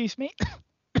 Excuse me.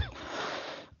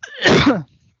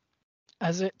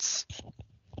 As its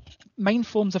main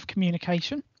forms of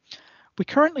communication. We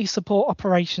currently support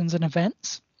operations and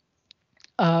events.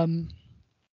 And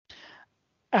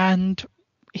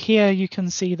here you can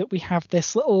see that we have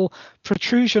this little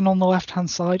protrusion on the left-hand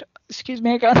side. Excuse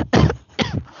me again.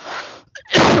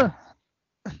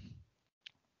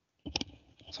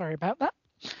 Sorry about that.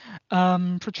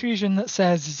 Protrusion that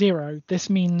says 0. This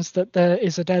means that there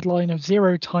is a deadline of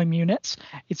 0 time units.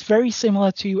 It's very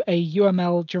similar to a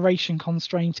UML duration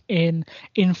constraint in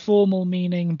informal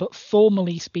meaning, but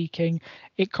formally speaking,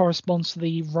 it corresponds to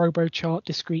the RoboCert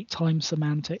discrete time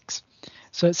semantics.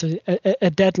 So it's a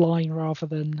deadline rather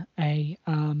than a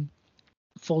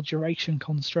full duration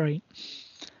constraint.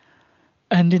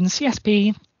 And in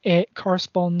CSP, it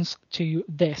corresponds to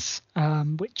this,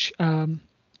 which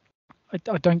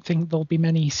I don't think there'll be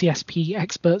many CSP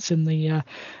experts in the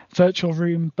virtual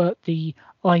room, but the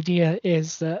idea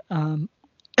is that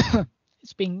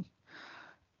it's being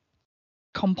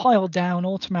compiled down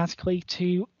automatically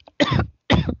to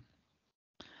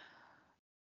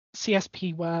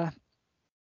CSP where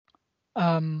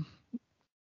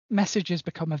messages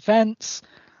become events.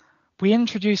 We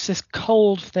introduce this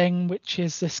cold thing, which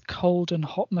is this cold and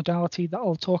hot modality that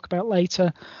I'll talk about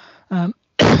later.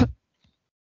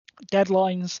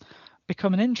 Deadlines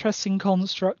become an interesting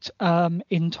construct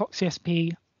in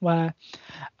ToCSP where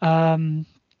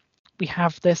we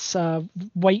have this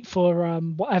wait for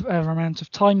whatever amount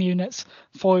of time units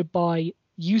followed by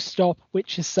uStop,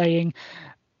 which is saying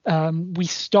we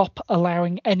stop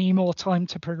allowing any more time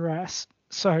to progress.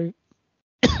 So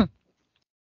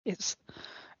it's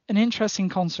an interesting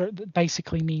construct that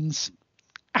basically means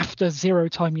after 0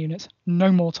 time units,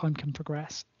 no more time can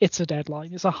progress. It's a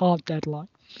deadline. It's a hard deadline.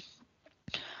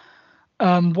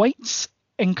 Waits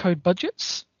encode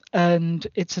budgets, and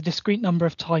it's a discrete number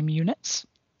of time units.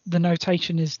 The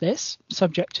notation is this,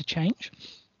 subject to change.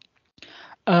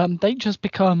 They just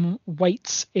become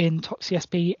waits in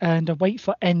ToCSP, and a wait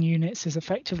for n units is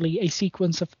effectively a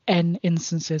sequence of n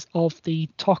instances of the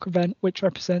TOC event, which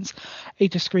represents a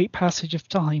discrete passage of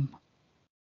time.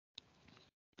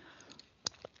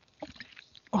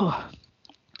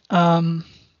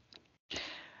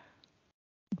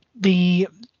 The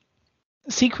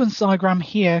sequence diagram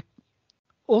here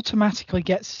automatically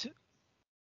gets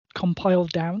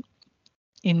compiled down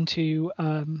into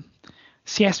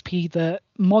CSP that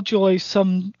modulo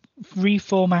some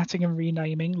reformatting and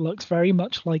renaming, looks very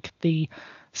much like the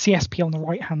CSP on the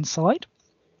right hand side.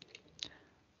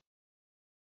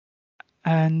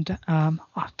 And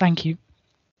thank you.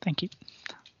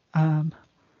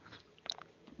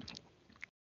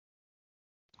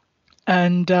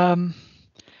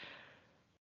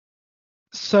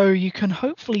 So you can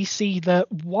hopefully see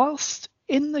that whilst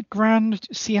in the grand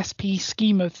CSP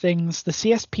scheme of things, the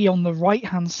CSP on the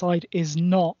right-hand side is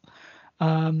not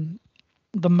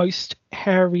the most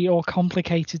hairy or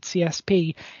complicated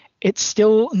CSP, it's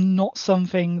still not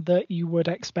something that you would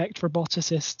expect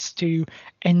roboticists to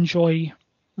enjoy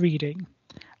reading,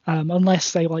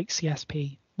 unless they like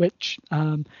CSP, which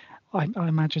I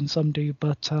imagine some do,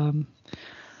 but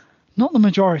not the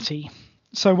majority.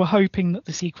 So we're hoping that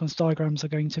the sequence diagrams are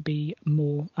going to be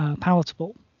more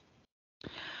palatable.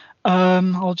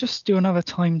 I'll just do another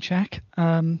time check.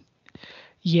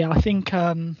 Yeah, I think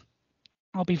I'll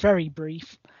be very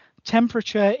brief.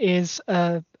 Temperature is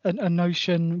a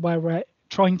notion where we're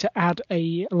trying to add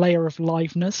a layer of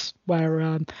liveness,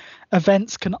 where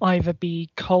events can either be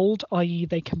cold, i.e.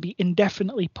 they can be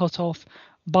indefinitely put off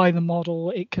by the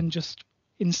model. It can just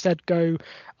instead go,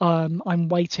 I'm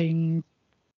waiting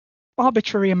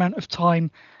arbitrary amount of time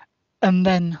and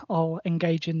then I'll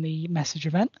engage in the message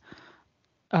event.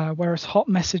 Whereas hot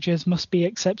messages must be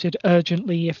accepted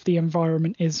urgently if the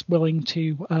environment is willing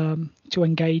to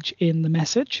engage in the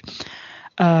message.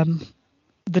 The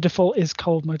default is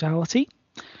cold modality.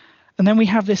 And then we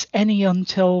have this any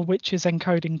until, which is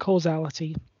encoding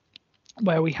causality.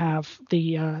 where we have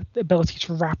the ability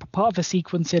to wrap a part of a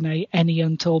sequence in a any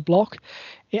until block.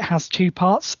 It has two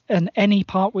parts, and any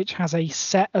part which has a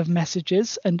set of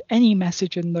messages, and any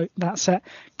message in that set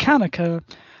can occur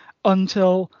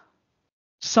until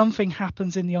something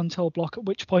happens in the until block, at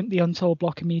which point the until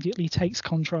block immediately takes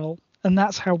control. And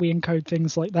that's how we encode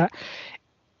things like that.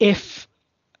 If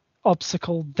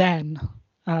obstacle, then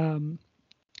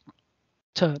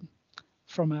turn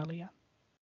from earlier.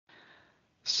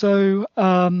 So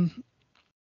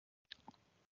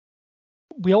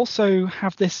we also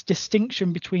have this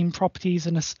distinction between properties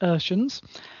and assertions,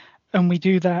 and we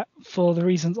do that for the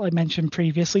reasons I mentioned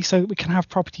previously, so that we can have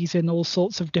properties in all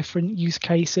sorts of different use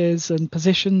cases and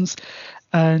positions,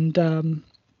 and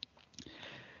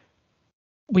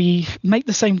we make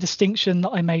the same distinction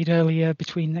that I made earlier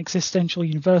between existential,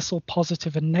 universal,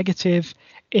 positive, and negative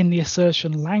in the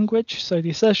assertion language. So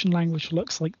the assertion language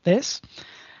looks like this,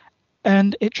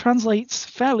 and it translates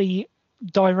fairly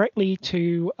directly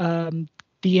to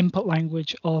the input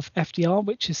language of FDR,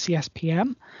 which is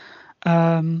CSPM.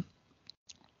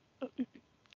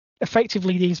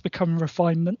 Effectively, these become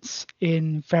refinements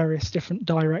in various different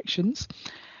directions.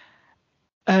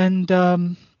 And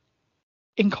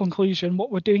in conclusion, what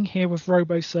we're doing here with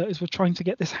RoboCert is we're trying to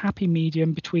get this happy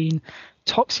medium between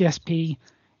TOC-CSP,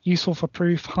 useful for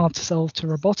proof, hard to sell to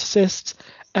roboticists,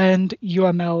 and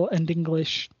UML and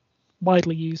English,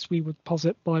 widely used, we would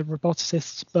posit, by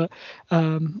roboticists, but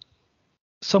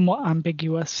somewhat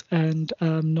ambiguous and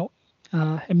not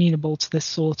amenable to this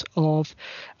sort of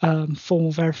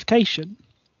formal verification.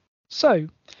 So,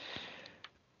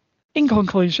 in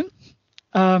conclusion,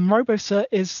 RoboCert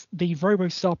is the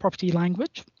RoboStar property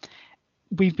language.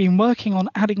 We've been working on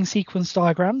adding sequence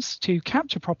diagrams to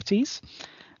capture properties.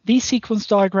 These sequence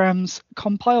diagrams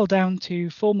compile down to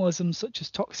formalisms such as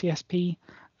TOC-CSP,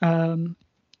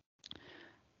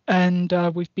 and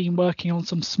we've been working on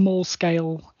some small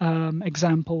scale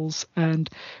examples, and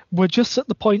we're just at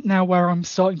the point now where I'm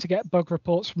starting to get bug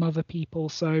reports from other people,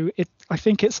 so I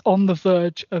think it's on the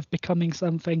verge of becoming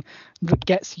something that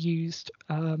gets used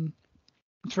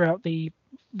throughout the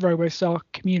RoboStar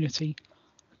community,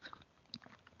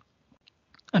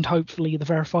 and hopefully the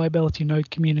verifiability node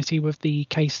community with the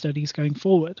case studies going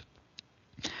forward.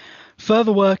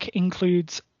 Further work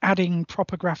includes adding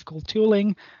proper graphical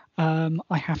tooling.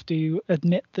 I have to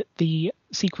admit that the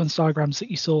sequence diagrams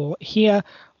that you saw here,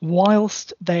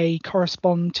 whilst they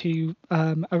correspond to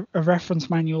a reference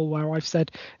manual where I've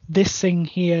said this thing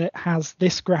here has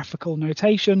this graphical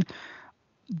notation,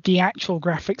 the actual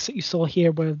graphics that you saw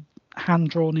here were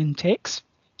hand-drawn in ticks.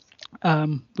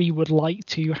 We would like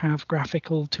to have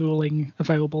graphical tooling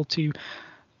available to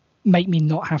make me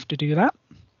not have to do that.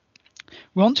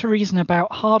 We want to reason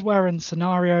about hardware and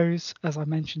scenarios, as I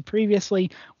mentioned previously,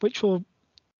 which will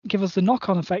give us the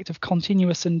knock-on effect of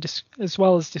continuous and as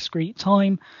well as discrete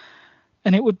time.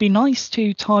 And it would be nice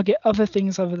to target other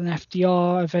things other than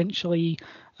FDR, eventually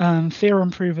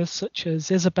theorem provers such as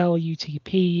Isabelle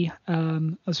UTP,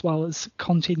 as well as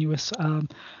continuous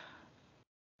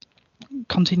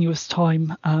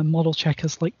time model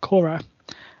checkers like Cora.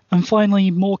 And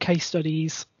finally, more case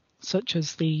studies such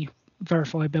as the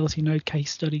verifiability node case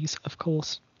studies, of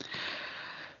course.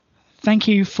 Thank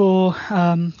you for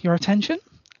your attention.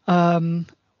 I'll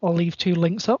leave two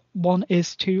links up. One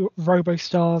is to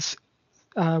RoboStar's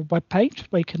webpage,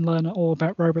 where you can learn all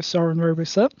about RoboStar and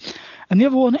RoboCert. And the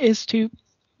other one is to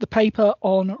the paper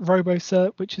on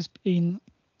RoboCert,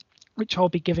 which I'll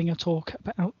be giving a talk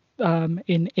about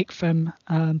in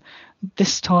ICFEM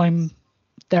this time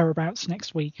thereabouts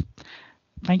next week.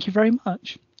 Thank you very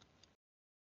much.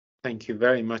 Thank you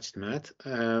very much, Matt.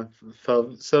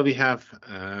 So we have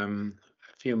a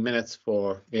few minutes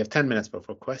we have 10 minutes for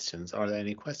questions. Are there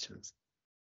any questions?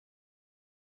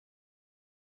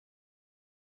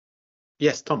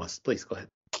 Yes, Thomas, please go ahead.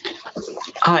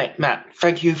 Hi, Matt.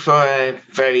 Thank you for a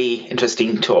very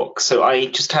interesting talk. So I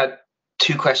just had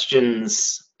two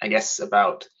questions, I guess,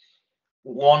 about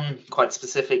one quite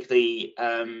specifically.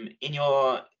 In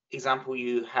your example,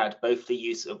 you had both the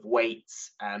use of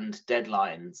weights and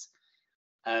deadlines,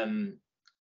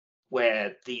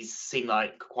 where these seem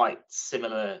like quite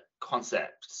similar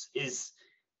concepts. Is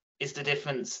the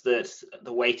difference that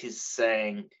the weight is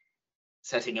setting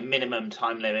a minimum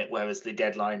time limit, whereas the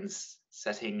deadline's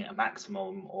setting a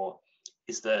maximum, or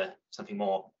is there something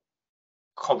more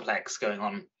complex going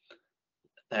on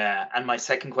there? And my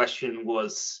second question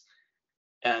was,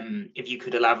 if you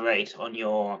could elaborate on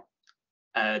your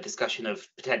discussion of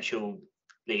potentially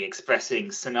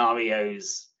expressing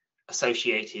scenarios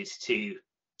associated to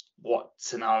what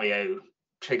scenario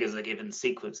triggers a given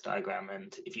sequence diagram,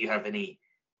 and if you have any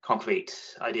concrete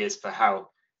ideas for how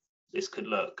this could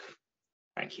look?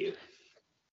 Thank you.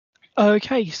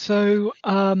 Okay, so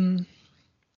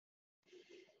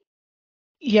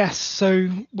yes, so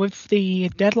with the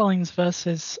deadlines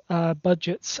versus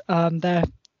budgets, and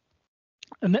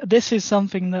this is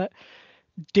something that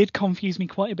did confuse me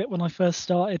quite a bit when I first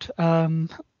started.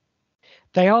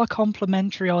 They are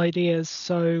complementary ideas.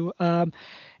 So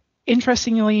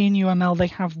interestingly, in UML, they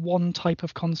have one type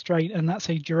of constraint, and that's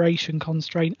a duration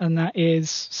constraint, and that is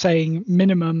saying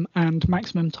minimum and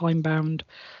maximum time bound.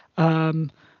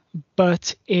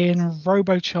 But in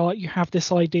RoboChart, you have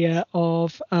this idea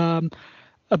of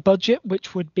a budget,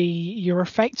 which would be you're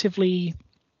effectively,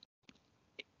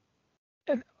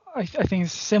 I think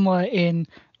it's similar in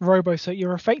RoboCert,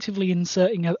 you're effectively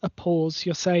inserting a pause.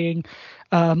 You're saying,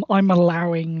 I'm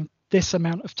allowing this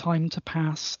amount of time to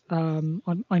pass.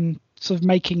 I'm sort of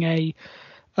making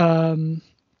an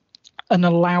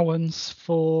allowance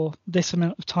for this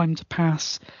amount of time to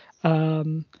pass.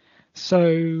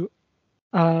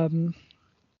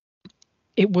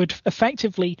 It would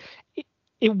effectively,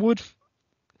 it would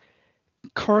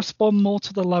correspond more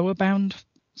to the lower bound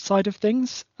side of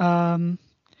things.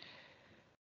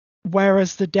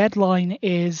 Whereas the deadline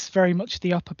is very much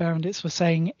the upper bound. It's for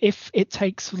saying if it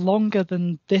takes longer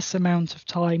than this amount of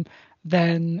time,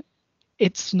 then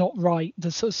it's not right.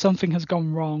 Something has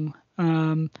gone wrong.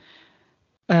 In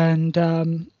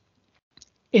the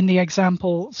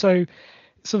example, so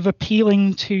sort of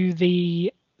appealing to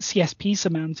the CSP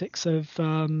semantics of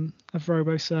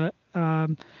RoboCert,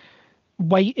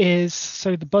 wait is,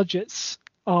 so the budgets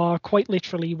are quite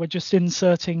literally, we're just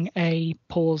inserting a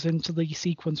pause into the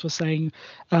sequence. We're saying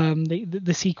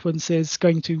the sequence is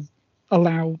going to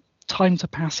allow time to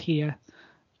pass here.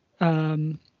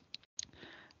 So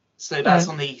that's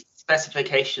on the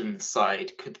specification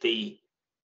side. Could the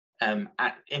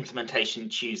implementation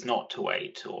choose not to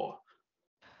wait, or?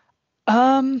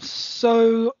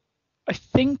 So I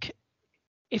think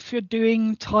if you're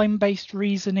doing time-based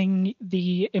reasoning,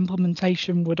 the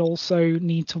implementation would also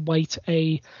need to wait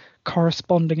a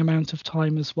corresponding amount of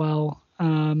time as well.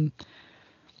 I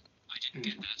didn't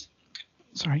get that.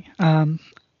 Sorry.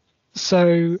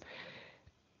 So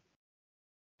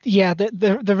yeah,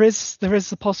 there is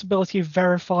the possibility of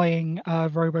verifying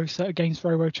RoboCert against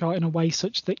RoboChart in a way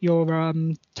such that you're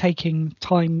taking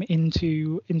time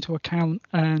into account,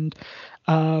 and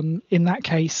in that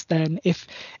case, then if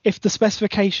the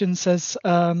specification says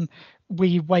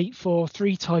we wait for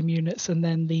 3 time units and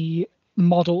then the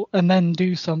model and then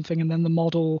do something, and then the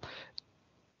model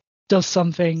does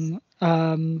something,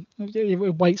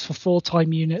 it waits for 4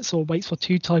 time units or waits for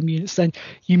 2 time units, then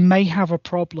you may have a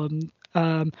problem.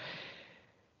 I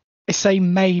say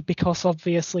may because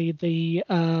obviously the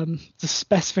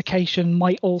specification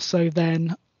might also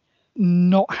then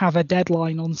not have a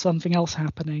deadline on something else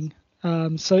happening.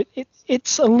 So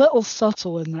it's a little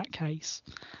subtle in that case.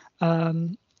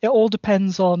 It all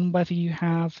depends on whether you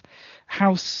have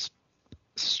how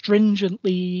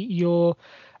stringently you're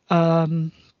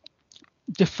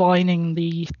defining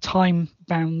the time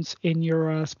bounds in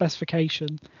your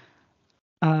specification.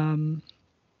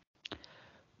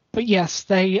 But yes,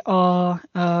 they are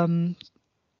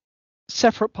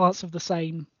separate parts of the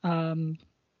same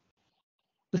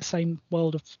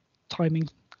world of timing,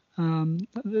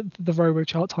 the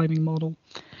RoboChart timing model.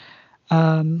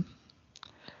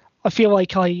 I feel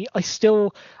like I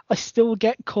still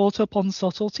get caught up on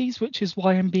subtleties, which is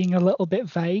why I'm being a little bit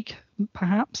vague,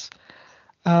 perhaps.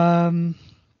 But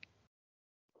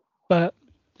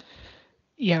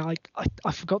yeah,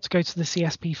 I forgot to go to the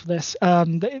CSP for this.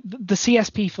 The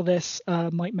CSP for this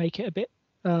might make it a bit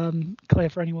clear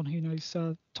for anyone who knows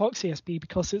Talk CSP,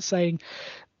 because it's saying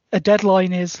a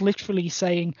deadline is literally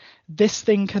saying this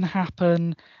thing can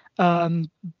happen,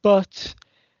 but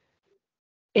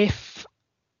if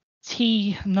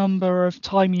T number of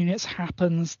time units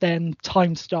happens, then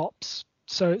time stops.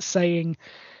 So it's saying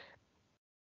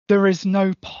there is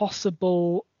no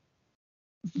possible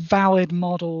valid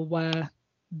model where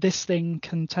this thing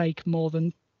can take more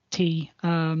than T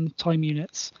time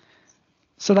units.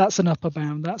 So that's an upper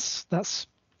bound. That's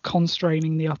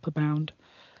constraining the upper bound.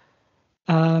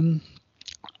 On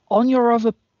your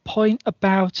other point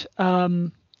about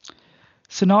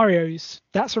scenarios,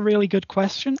 that's a really good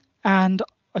question, and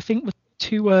I think we're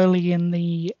too early in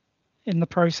the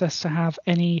process to have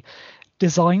any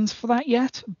designs for that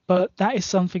yet, but that is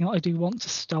something that I do want to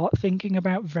start thinking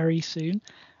about very soon,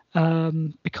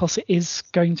 because it is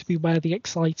going to be where the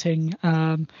exciting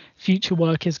future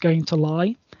work is going to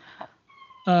lie.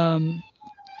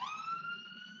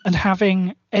 And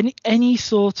having any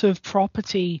sort of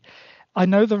property I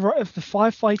know the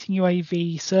firefighting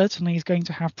UAV certainly is going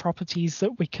to have properties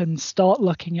that we can start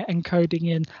looking at encoding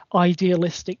in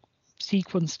idealistic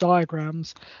sequence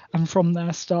diagrams, and from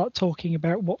there start talking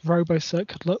about what RoboCert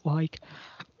could look like.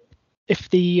 If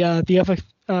the other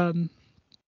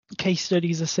case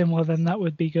studies are similar, then that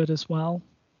would be good as well.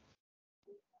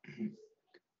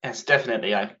 Yes,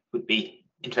 definitely. I would be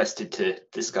interested to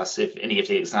discuss if any of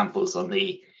the examples on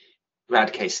the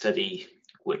RAD case study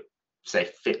would, say,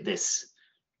 fit this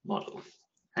model.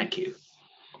 Thank you.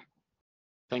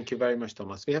 Thank you very much,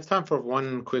 Thomas. We have time for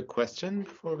one quick question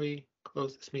before we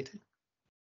close this meeting.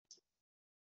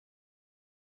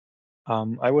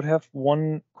 I would have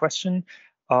one question.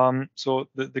 So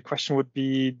the question would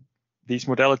be, these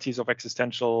modalities of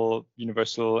existential,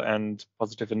 universal, and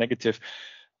positive and negative,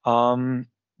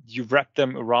 you wrap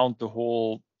them around the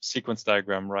whole sequence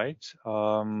diagram, right?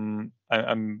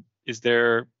 Is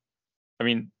there, I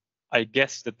mean, I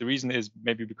guess that the reason is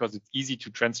maybe because it's easy to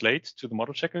translate to the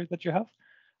model checker that you have.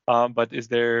 But is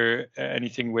there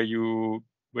anything where you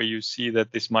see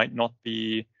that this might not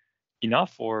be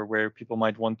enough, or where people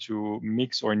might want to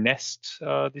mix or nest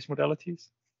these modalities?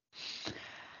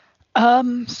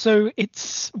 So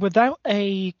it's, without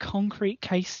a concrete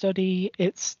case study,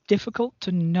 it's difficult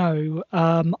to know.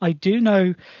 I do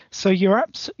know, so you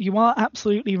are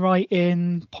absolutely right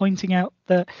in pointing out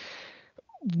that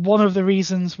one of the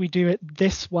reasons we do it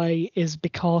this way is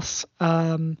because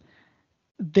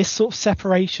this sort of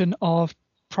separation of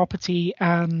property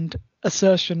and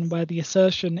assertion, where the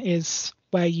assertion is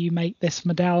where you make this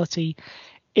modality,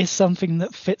 is something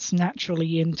that fits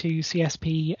naturally into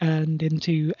CSP and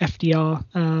into FDR,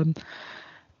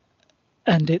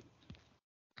 and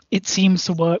it seems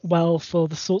to work well for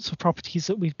the sorts of properties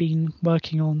that we've been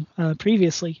working on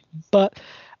previously. But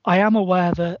I am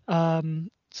aware that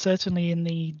certainly in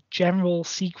the general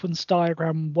sequence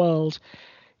diagram world,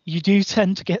 you do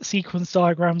tend to get sequence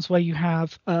diagrams where you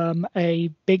have a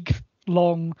big,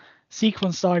 long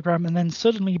sequence diagram, and then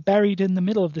suddenly buried in the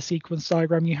middle of the sequence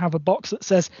diagram, you have a box that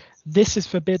says, this is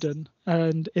forbidden,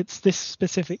 and it's this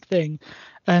specific thing.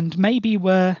 And maybe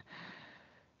where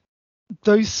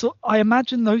those, I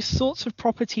imagine those sorts of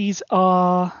properties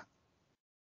are,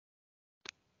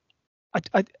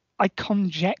 I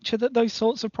conjecture that those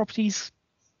sorts of properties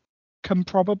can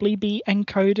probably be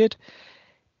encoded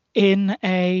in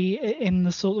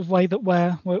the sort of way that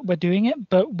we're doing it,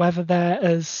 but whether they're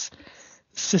as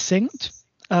succinct,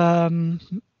 probably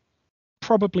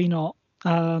not.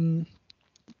 And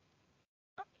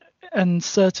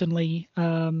certainly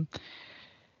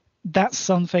that's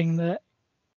something that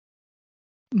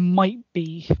might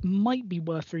be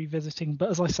worth revisiting.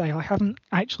 But as I say, I haven't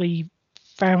actually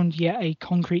found yet a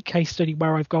concrete case study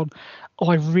where I've gone, oh,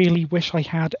 I really wish I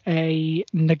had a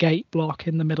negate block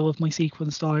in the middle of my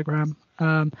sequence diagram.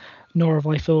 Nor have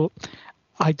I thought,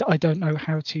 I don't know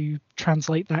how to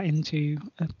translate that into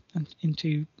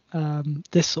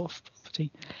this sort of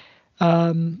property.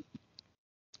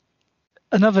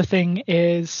 Another thing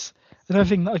that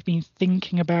I've been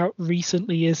thinking about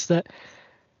recently is that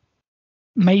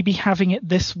maybe having it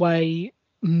this way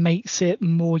makes it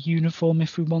more uniform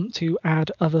if we want to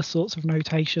add other sorts of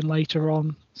notation later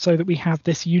on, so that we have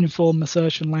this uniform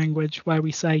assertion language where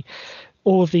we say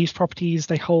all of these properties,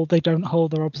 they hold, they don't hold,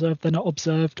 they're observed, they're not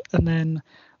observed, and then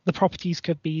the properties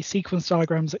could be sequence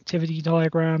diagrams, activity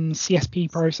diagrams,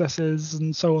 CSP processes,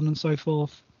 and so on and so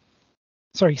forth.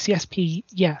 Sorry, CSP,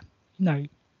 no.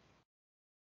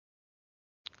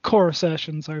 Core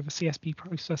assertions over CSP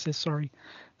processes, sorry.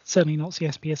 Certainly not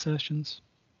CSP assertions.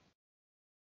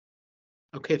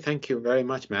 Okay, thank you very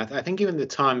much, Matt. I think given the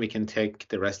time, we can take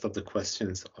the rest of the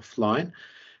questions offline.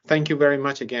 Thank you very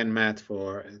much again, Matt,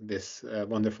 for this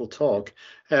wonderful talk.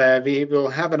 We will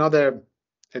have another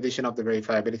edition of the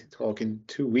Verifiability talk in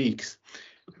 2 weeks,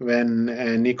 when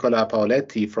Nicola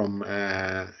Paoletti from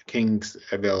King's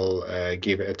will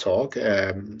give a talk.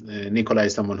 Nicola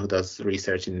is someone who does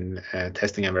research in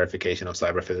testing and verification of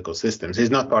cyber physical systems. He's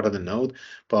not part of the node,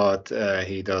 but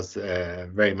he does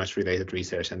very much related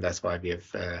research, and that's why we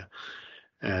have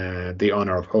the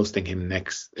honor of hosting him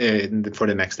for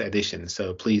the next edition.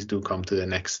 So please do come to the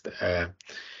next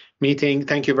meeting.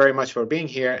 Thank you very much for being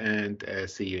here, and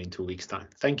see you in 2 weeks' time.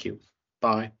 Thank you.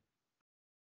 Bye.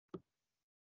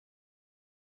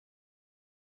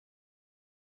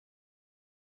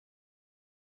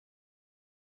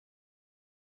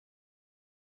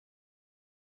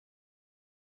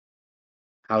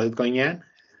 How's it going, Jan?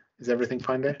 Is everything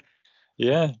fine there?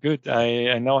 Yeah, good.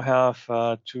 I now have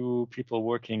 2 people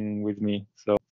working with me, so